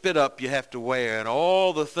the spit up you have to wear and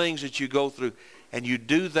all the things that you go through. And you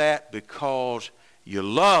do that because you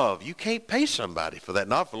love. You can't pay somebody for that,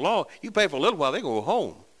 not for long. You pay for a little while, they go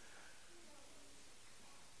home.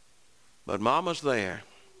 But Mama's there.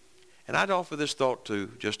 And I'd offer this thought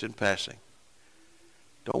too, just in passing.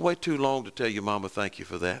 Don't wait too long to tell your mama thank you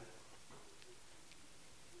for that.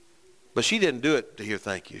 But she didn't do it to hear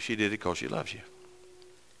thank you. She did it because she loves you.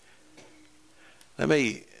 Let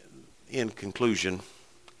me, in conclusion,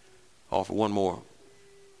 offer one more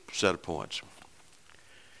set of points.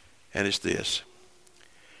 And it's this.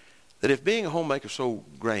 That if being a homemaker is so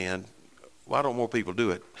grand, why don't more people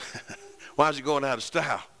do it? Why is it going out of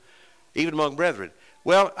style, even among brethren?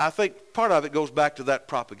 Well, I think part of it goes back to that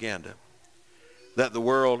propaganda that the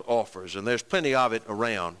world offers, and there's plenty of it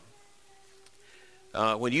around.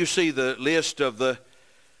 When you see the list of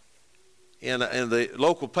in the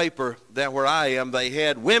local paper down where I am, they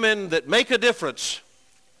had women that make a difference.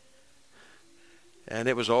 And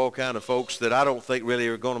it was all kind of folks that I don't think really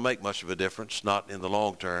are going to make much of a difference, not in the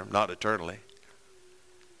long term, not eternally.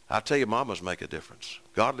 I tell you, mamas make a difference.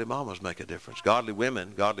 Godly mamas make a difference. Godly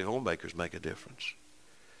women, godly homemakers make a difference.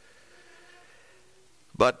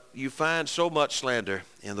 But you find so much slander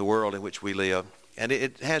in the world in which we live, and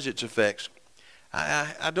it has its effects.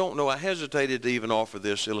 I don't know. I hesitated to even offer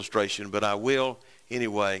this illustration, but I will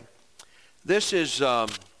anyway. This is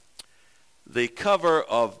the cover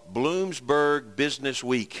of Bloomsburg Business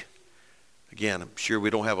Week. Again, I'm sure we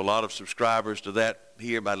don't have a lot of subscribers to that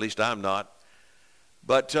here, but at least I'm not.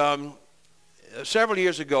 But several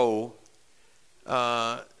years ago,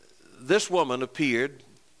 this woman appeared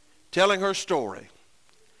telling her story.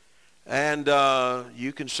 And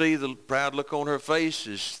you can see the proud look on her face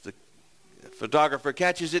as the photographer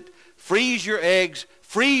catches it. Freeze your eggs,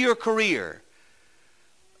 free your career.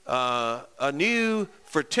 A new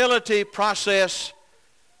fertility process.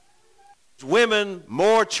 Women,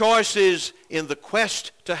 more choices in the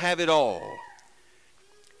quest to have it all.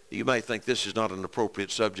 You may think this is not an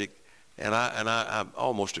appropriate subject, and I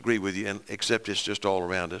almost agree with you, except it's just all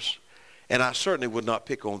around us. And I certainly would not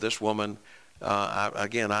pick on this woman.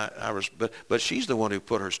 But she's the one who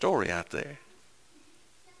put her story out there.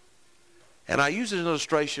 And I use it as an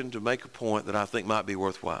illustration to make a point that I think might be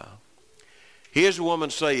worthwhile. Here's a woman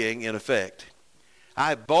saying, in effect,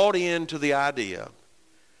 I bought into the idea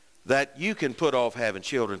that you can put off having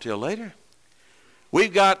children until later.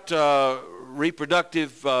 We've got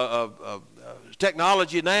reproductive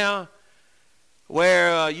technology now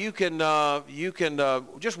where you can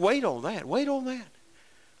just wait on that. Wait on that.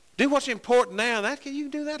 Do what's important now. You can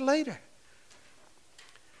do that later.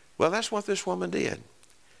 Well, that's what this woman did.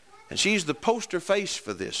 And she's the poster face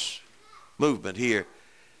for this movement here.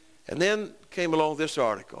 And then came along this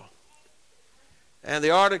article. And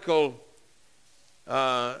the article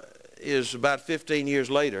is about 15 years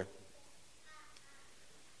later.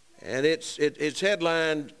 And it's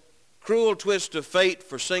headlined, Cruel Twist of Fate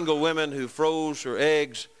for Single Women Who Froze Her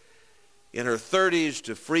Eggs in Her 30s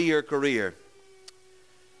to Free Her Career.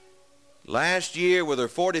 Last year, with her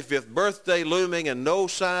 45th birthday looming and no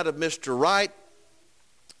sign of Mr. Right,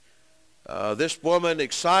 this woman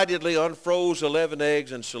excitedly unfroze 11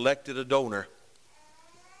 eggs and selected a donor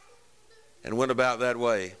and went about that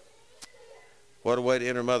way. What a way to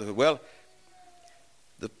enter motherhood. Well,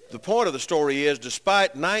 the point of the story is,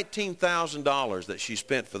 despite $19,000 that she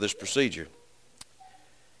spent for this procedure,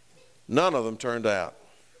 none of them turned out.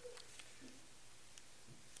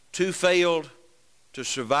 2 failed to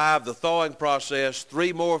survive the thawing process.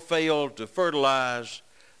 3 more failed to fertilize.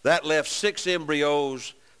 That left 6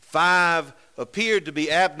 embryos. 5 appeared to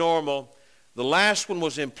be abnormal. The last one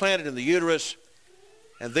was implanted in the uterus,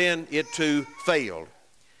 and then it too failed.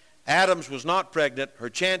 Adams was not pregnant. Her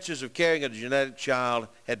chances of carrying a genetic child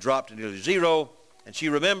had dropped to nearly 0, and she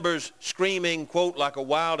remembers screaming, quote, like a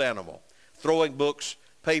wild animal, throwing books,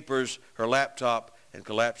 papers, her laptop, and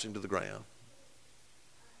collapsing to the ground.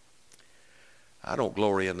 I don't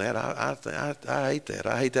glory in that. I hate that.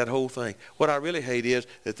 I hate that whole thing. What I really hate is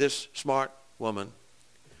that this smart woman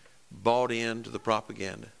bought into the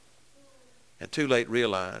propaganda and too late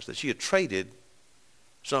realized that she had traded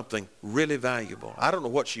something really valuable. I don't know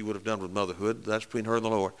what she would have done with motherhood. That's between her and the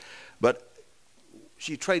Lord. But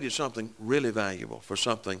she traded something really valuable for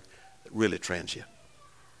something really transient.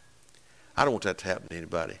 I don't want that to happen to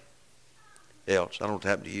anybody else. I don't want it to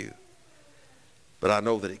happen to you. But I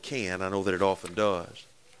know that it can. I know that it often does.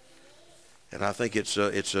 And I think it's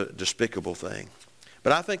a despicable thing.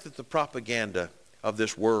 But I think that the propaganda of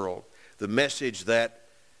this world, the message that,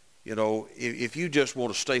 you know, if you just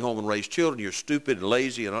want to stay home and raise children, you're stupid and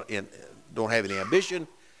lazy and don't have any ambition,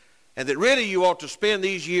 and that really you ought to spend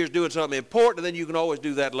these years doing something important, and then you can always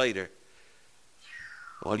do that later.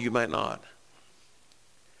 Well, you might not.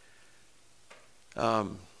 I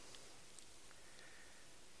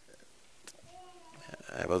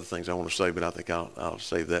have other things I want to say, but I think I'll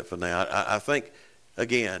save that for now. I think,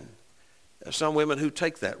 again, some women who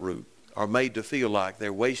take that route are made to feel like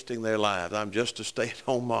they're wasting their lives. I'm just a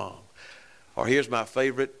stay-at-home mom. Or here's my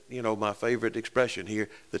favorite expression here: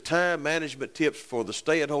 the time management tips for the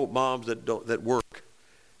stay-at-home moms that work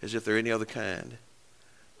as if they're any other kind.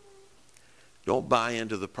 Don't buy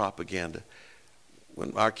into the propaganda.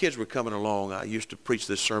 When our kids were coming along, I used to preach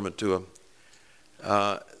this sermon to them,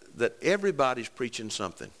 that everybody's preaching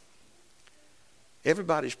something.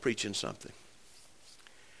 Everybody's preaching something.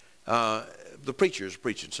 The preacher's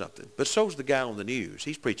preaching something, but so's the guy on the news.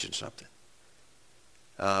 He's preaching something.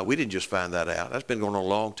 We didn't just find that out. That's been going on a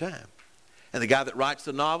long time. And the guy that writes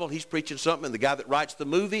the novel, he's preaching something. And the guy that writes the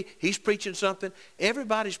movie, he's preaching something.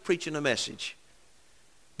 Everybody's preaching a message.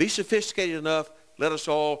 Be sophisticated enough, let us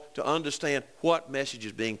all, to understand what message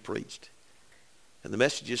is being preached. And the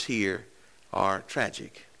messages here are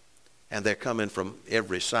tragic. And they're coming from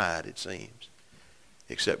every side, it seems,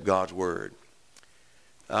 except God's Word.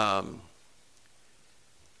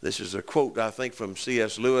 This is a quote, I think, from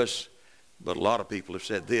C.S. Lewis, but a lot of people have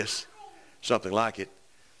said this, something like it.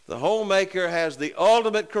 The homemaker has the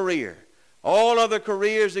ultimate career. All other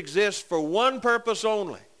careers exist for one purpose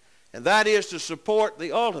only, and that is to support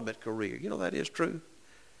the ultimate career. You know that is true.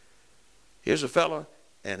 Here's a fellow,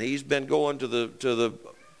 and he's been going to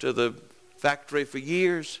the factory for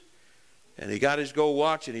years, and he got his gold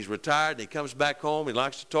watch, and he's retired, and he comes back home. He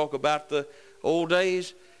likes to talk about the old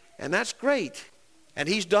days, and that's great. And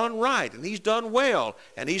he's done right, and he's done well,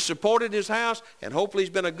 and he's supported his house, and hopefully he's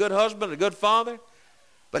been a good husband, a good father.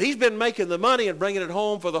 But he's been making the money and bringing it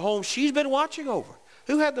home for the home she's been watching over.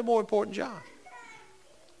 Who had the more important job?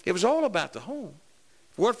 It was all about the home.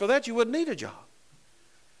 If it weren't for that, you wouldn't need a job.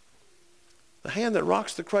 The hand that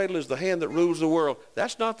rocks the cradle is the hand that rules the world.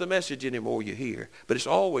 That's not the message anymore you hear, but it's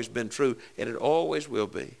always been true, and it always will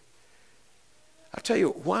be. I tell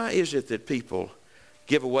you, why is it that people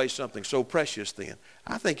give away something so precious then?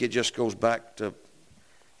 I think it just goes back to,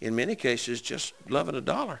 in many cases, just loving a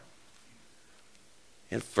dollar.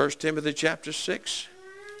 In 1 Timothy chapter 6,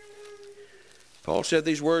 Paul said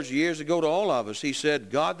these words years ago to all of us. He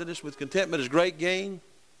said, godliness with contentment is great gain.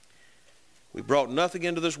 We brought nothing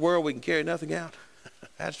into this world, we can carry nothing out.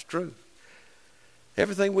 That's true.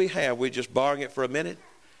 Everything we have, we're just borrowing it for a minute.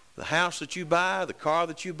 The house that you buy, the car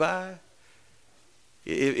that you buy,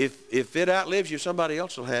 if it outlives you, somebody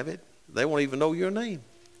else will have it. They won't even know your name.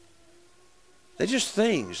 They're just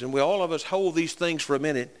things, and all of us hold these things for a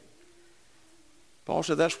minute. Paul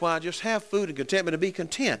said, that's why I just have food and contentment to be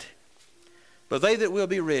content. But they that will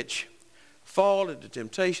be rich fall into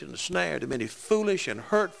temptation and snare, to many foolish and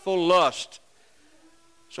hurtful lusts.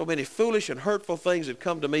 So many foolish and hurtful things that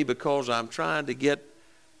come to me because I'm trying to get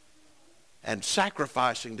and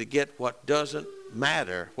sacrificing to get what doesn't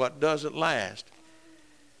matter, what doesn't last.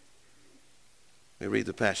 Let me read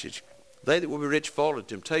the passage. They that will be rich fall into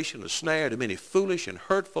temptation and snare, to many foolish and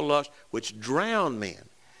hurtful lusts, which drown men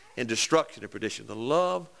in destruction and perdition. The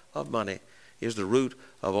love of money is the root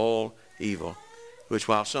of all evil, which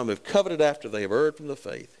while some have coveted after, they have erred from the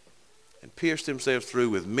faith and pierced themselves through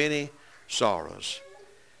with many sorrows.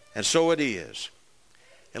 And so it is.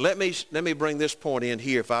 And let me bring this point in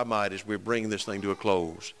here, if I might, as we're bringing this thing to a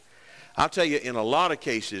close. I'll tell you, in a lot of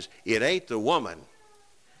cases, it ain't the woman.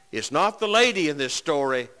 It's not the lady in this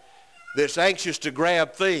story that's anxious to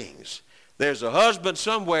grab things. There's a husband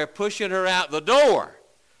somewhere pushing her out the door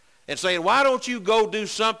and saying, why don't you go do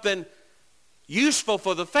something useful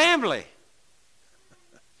for the family?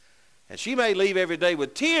 And she may leave every day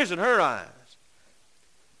with tears in her eyes.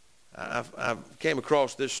 I came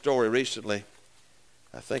across this story recently.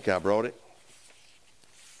 I think I brought it.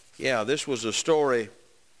 Yeah, this was a story,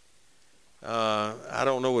 I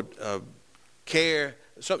don't know,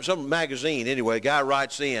 some magazine anyway. A guy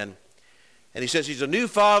writes in, and he says he's a new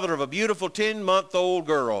father of a beautiful 10-month-old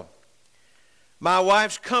girl. My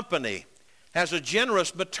wife's company has a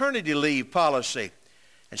generous maternity leave policy,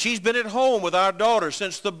 and she's been at home with our daughter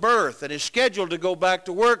since the birth and is scheduled to go back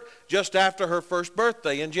to work just after her first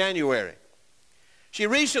birthday in January. She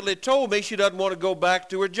recently told me she doesn't want to go back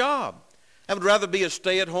to her job and would rather be a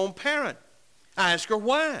stay-at-home parent. I asked her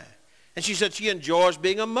why, and she said she enjoys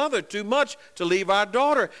being a mother too much to leave our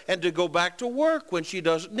daughter and to go back to work when she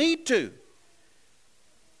doesn't need to.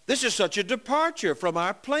 This is such a departure from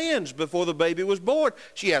our plans before the baby was born.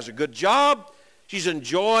 She has a good job. She's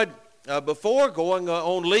enjoyed before going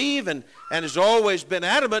on leave and has always been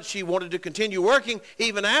adamant she wanted to continue working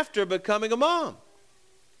even after becoming a mom.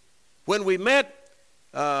 When we met,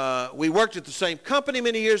 we worked at the same company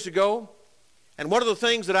many years ago, and one of the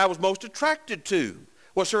things that I was most attracted to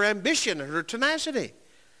was her ambition and her tenacity.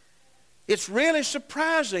 It's really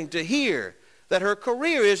surprising to hear that her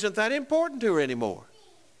career isn't that important to her anymore.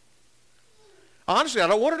 Honestly, I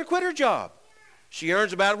don't want her to quit her job. She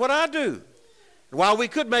earns about what I do. And while we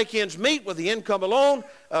could make ends meet with the income alone,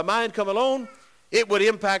 my income alone, it would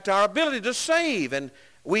impact our ability to save, and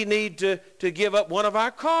we need to give up one of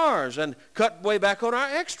our cars and cut way back on our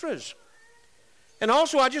extras. And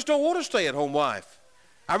also, I just don't want a stay-at-home wife.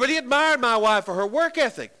 I really admired my wife for her work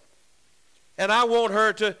ethic. And I want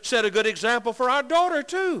her to set a good example for our daughter,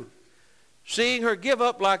 too. Seeing her give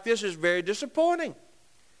up like this is very disappointing.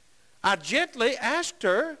 I gently asked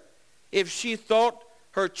her if she thought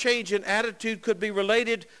her change in attitude could be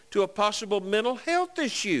related to a possible mental health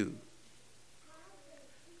issue.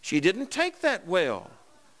 She didn't take that well.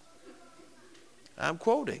 I'm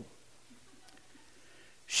quoting.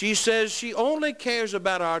 She says she only cares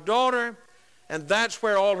about our daughter, and that's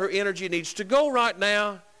where all her energy needs to go right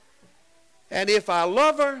now. And if I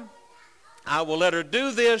love her, I will let her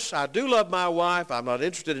do this. I do love my wife. I'm not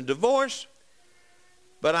interested in divorce.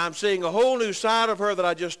 But I'm seeing a whole new side of her that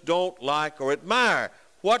I just don't like or admire.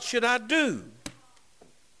 What should I do?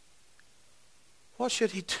 What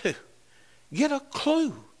should he do? Get a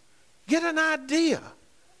clue. Get an idea.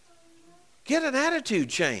 Get an attitude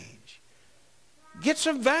change. Get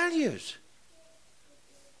some values.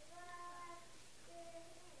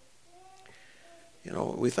 You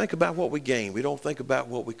know, we think about what we gain. We don't think about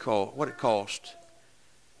what it costs.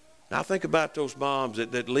 Now, I think about those moms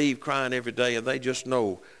that leave crying every day, and they just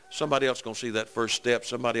know somebody else is going to see that first step.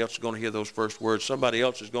 Somebody else is going to hear those first words. Somebody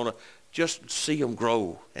else is going to just see them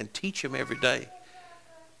grow and teach them every day.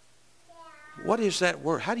 What is that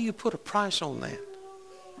word? How do you put a price on that?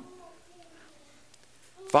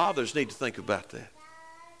 Fathers need to think about that.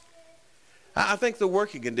 I think the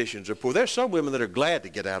working conditions are poor. There's some women that are glad to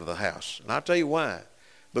get out of the house. And I'll tell you why.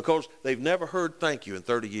 Because they've never heard thank you in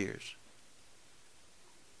 30 years.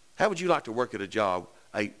 How would you like to work at a job,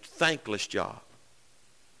 a thankless job,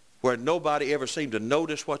 where nobody ever seemed to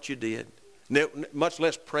notice what you did, much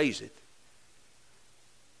less praise it?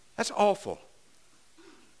 That's awful.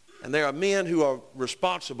 And there are men who are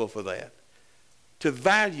responsible for that, to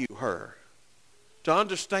value her, to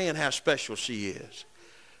understand how special she is.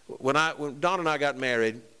 When Don and I got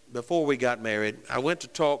married, before we got married, I went to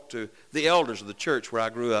talk to the elders of the church where I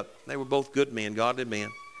grew up. They were both good men, godly men,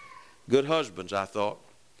 good husbands, I thought.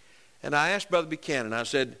 And I asked Brother Buchanan, I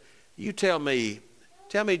said, you tell me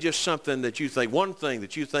just something that you think, one thing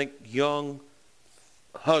that you think young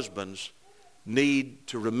husbands need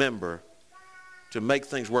to remember to make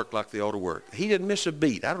things work like they ought to work. He didn't miss a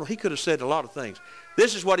beat. I don't know, he could have said a lot of things.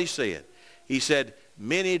 This is what he said. He said,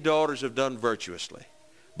 many daughters have done virtuously,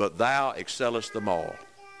 but thou excellest them all.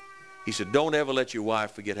 He said, don't ever let your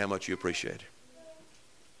wife forget how much you appreciate her.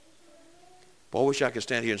 Boy, I wish I could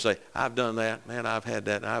stand here and say, I've done that, man, I've had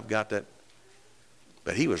that, I've got that.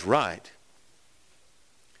 But he was right.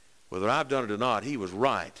 Whether I've done it or not, he was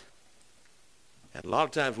right. And a lot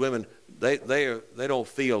of times women, they don't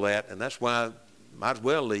feel that, and that's why I might as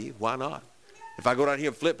well leave. Why not? If I go down here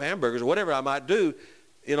and flip hamburgers or whatever I might do,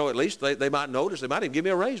 you know, at least they might notice. They might even give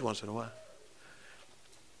me a raise once in a while.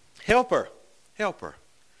 Help her. Help her.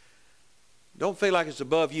 Don't feel like it's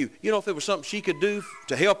above you. You know, if there was something she could do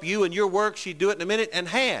to help you in your work, she'd do it in a minute, and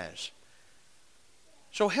has.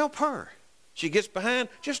 So help her. She gets behind,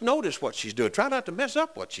 just notice what she's doing. Try not to mess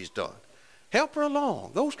up what she's done. Help her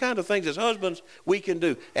along. Those kind of things as husbands we can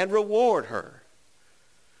do. And reward her.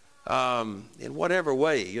 In whatever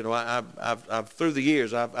way. You know, I've through the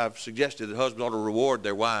years, I've suggested that husbands ought to reward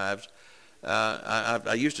their wives.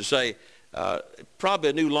 I used to say, probably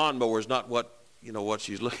a new lawnmower is not what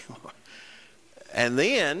she's looking for. And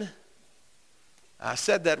then I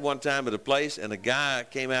said that one time at a place, and a guy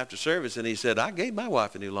came after service, and he said, I gave my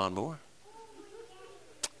wife a new lawnmower.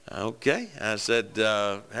 Okay. I said,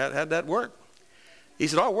 how'd that work? He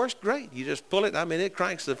said, oh, it works great. You just pull it. I mean, it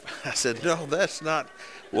cranks the... I said, no, that's not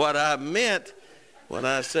what I meant when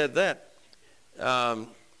I said that. Now,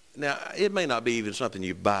 it may not be even something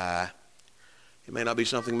you buy. It may not be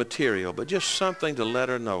something material, but just something to let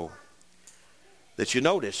her know that you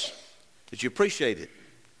notice, that you appreciate it.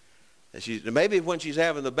 That maybe when she's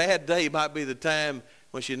having the bad day might be the time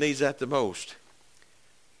when she needs that the most.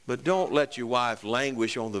 But don't let your wife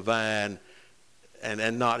languish on the vine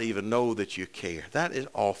and not even know that you care. That is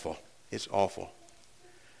awful. It's awful.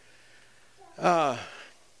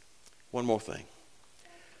 One more thing.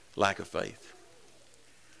 Lack of faith.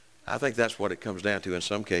 I think that's what it comes down to in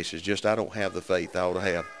some cases. Just I don't have the faith I ought to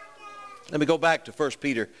have. Let me go back to 1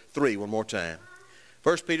 Peter 3 one more time.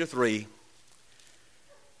 1 Peter 3.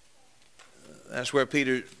 That's where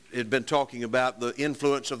Peter had been talking about the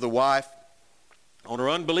influence of the wife on her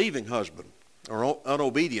unbelieving husband or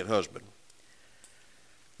unobedient husband.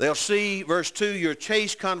 They'll see, verse 2, your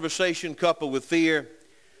chaste conversation coupled with fear,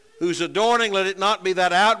 whose adorning, let it not be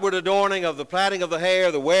that outward adorning of the plaiting of the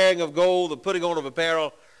hair, the wearing of gold, the putting on of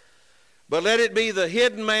apparel, but let it be the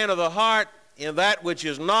hidden man of the heart in that which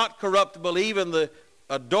is not corruptible, even the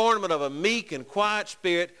adornment of a meek and quiet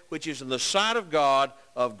spirit, which is in the sight of God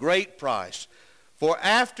of great price. For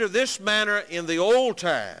after this manner in the old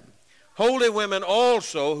time, holy women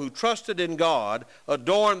also who trusted in God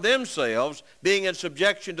adorned themselves, being in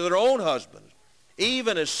subjection to their own husbands,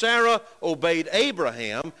 even as Sarah obeyed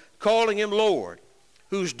Abraham, calling him Lord,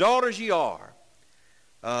 whose daughters ye are,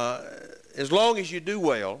 as long as you do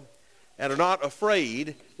well and are not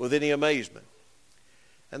afraid with any amazement.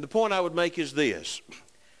 And the point I would make is this.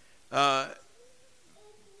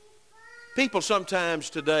 People sometimes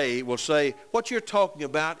today will say, what you're talking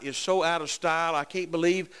about is so out of style, I can't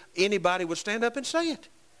believe anybody would stand up and say it.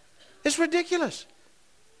 It's ridiculous.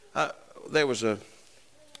 There was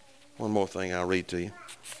one more thing I'll read to you.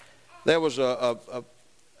 There was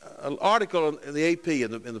an article in the AP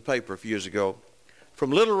in the paper a few years ago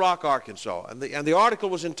from Little Rock, Arkansas. And the article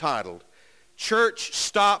was entitled, Church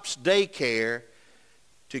Stops Daycare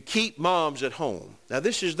to Keep Moms at Home. Now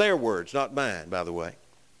this is their words, not mine, by the way.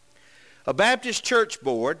 A Baptist church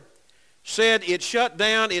board said it shut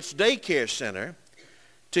down its daycare center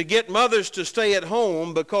to get mothers to stay at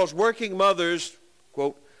home because working mothers,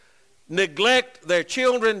 quote, neglect their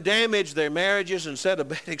children, damage their marriages, and set a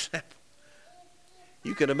bad example.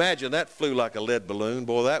 You can imagine that flew like a lead balloon.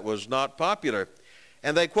 Boy, that was not popular.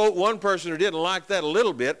 And they quote one person who didn't like that a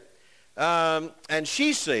little bit, and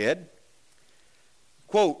she said,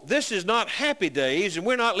 quote, this is not Happy Days, and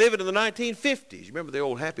we're not living in the 1950s. You remember the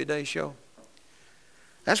old Happy Days show?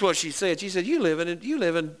 That's what she said. She said, you live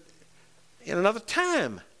in another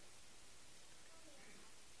time.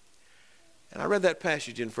 And I read that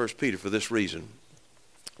passage in 1 Peter for this reason.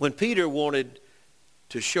 When Peter wanted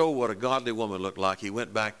to show what a godly woman looked like, he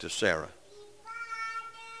went back to Sarah.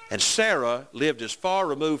 And Sarah lived as far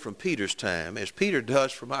removed from Peter's time as Peter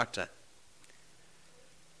does from our time.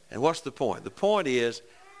 And what's the point? The point is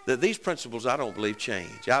that these principles, I don't believe,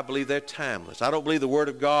 change. I believe they're timeless. I don't believe the Word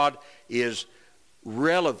of God is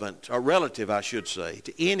relevant, or relative, I should say,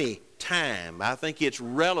 to any time. I think it's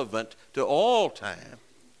relevant to all time.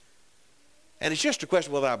 And it's just a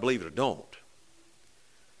question whether I believe it or don't.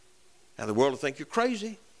 Now, the world will think you're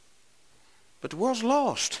crazy, but the world's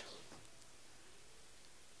lost.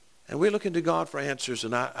 And we're looking to God for answers,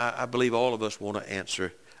 and I believe all of us want to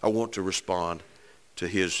answer, or want to respond to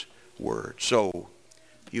His Word. So,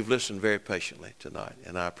 you've listened very patiently tonight,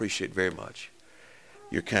 and I appreciate very much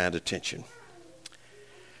your kind attention.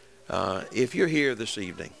 If you're here this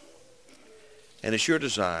evening, and it's your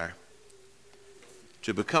desire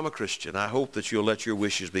to become a Christian, I hope that you'll let your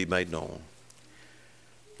wishes be made known,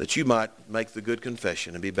 that you might make the good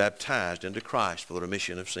confession and be baptized into Christ for the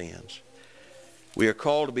remission of sins. We are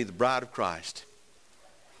called to be the bride of Christ.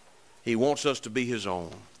 He wants us to be His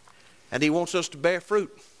own, and He wants us to bear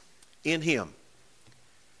fruit in Him.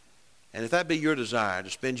 And if that be your desire to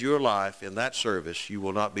spend your life in that service, you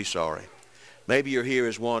will not be sorry. Maybe you're here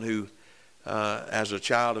as one who, as a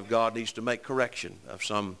child of God, needs to make correction of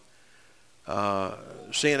some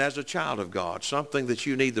sin as a child of God, something that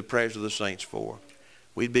you need the prayers of the saints for.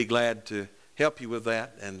 We'd be glad to help you with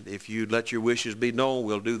that, and if you'd let your wishes be known,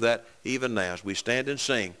 we'll do that even now. As we stand and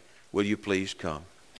sing, will you please come?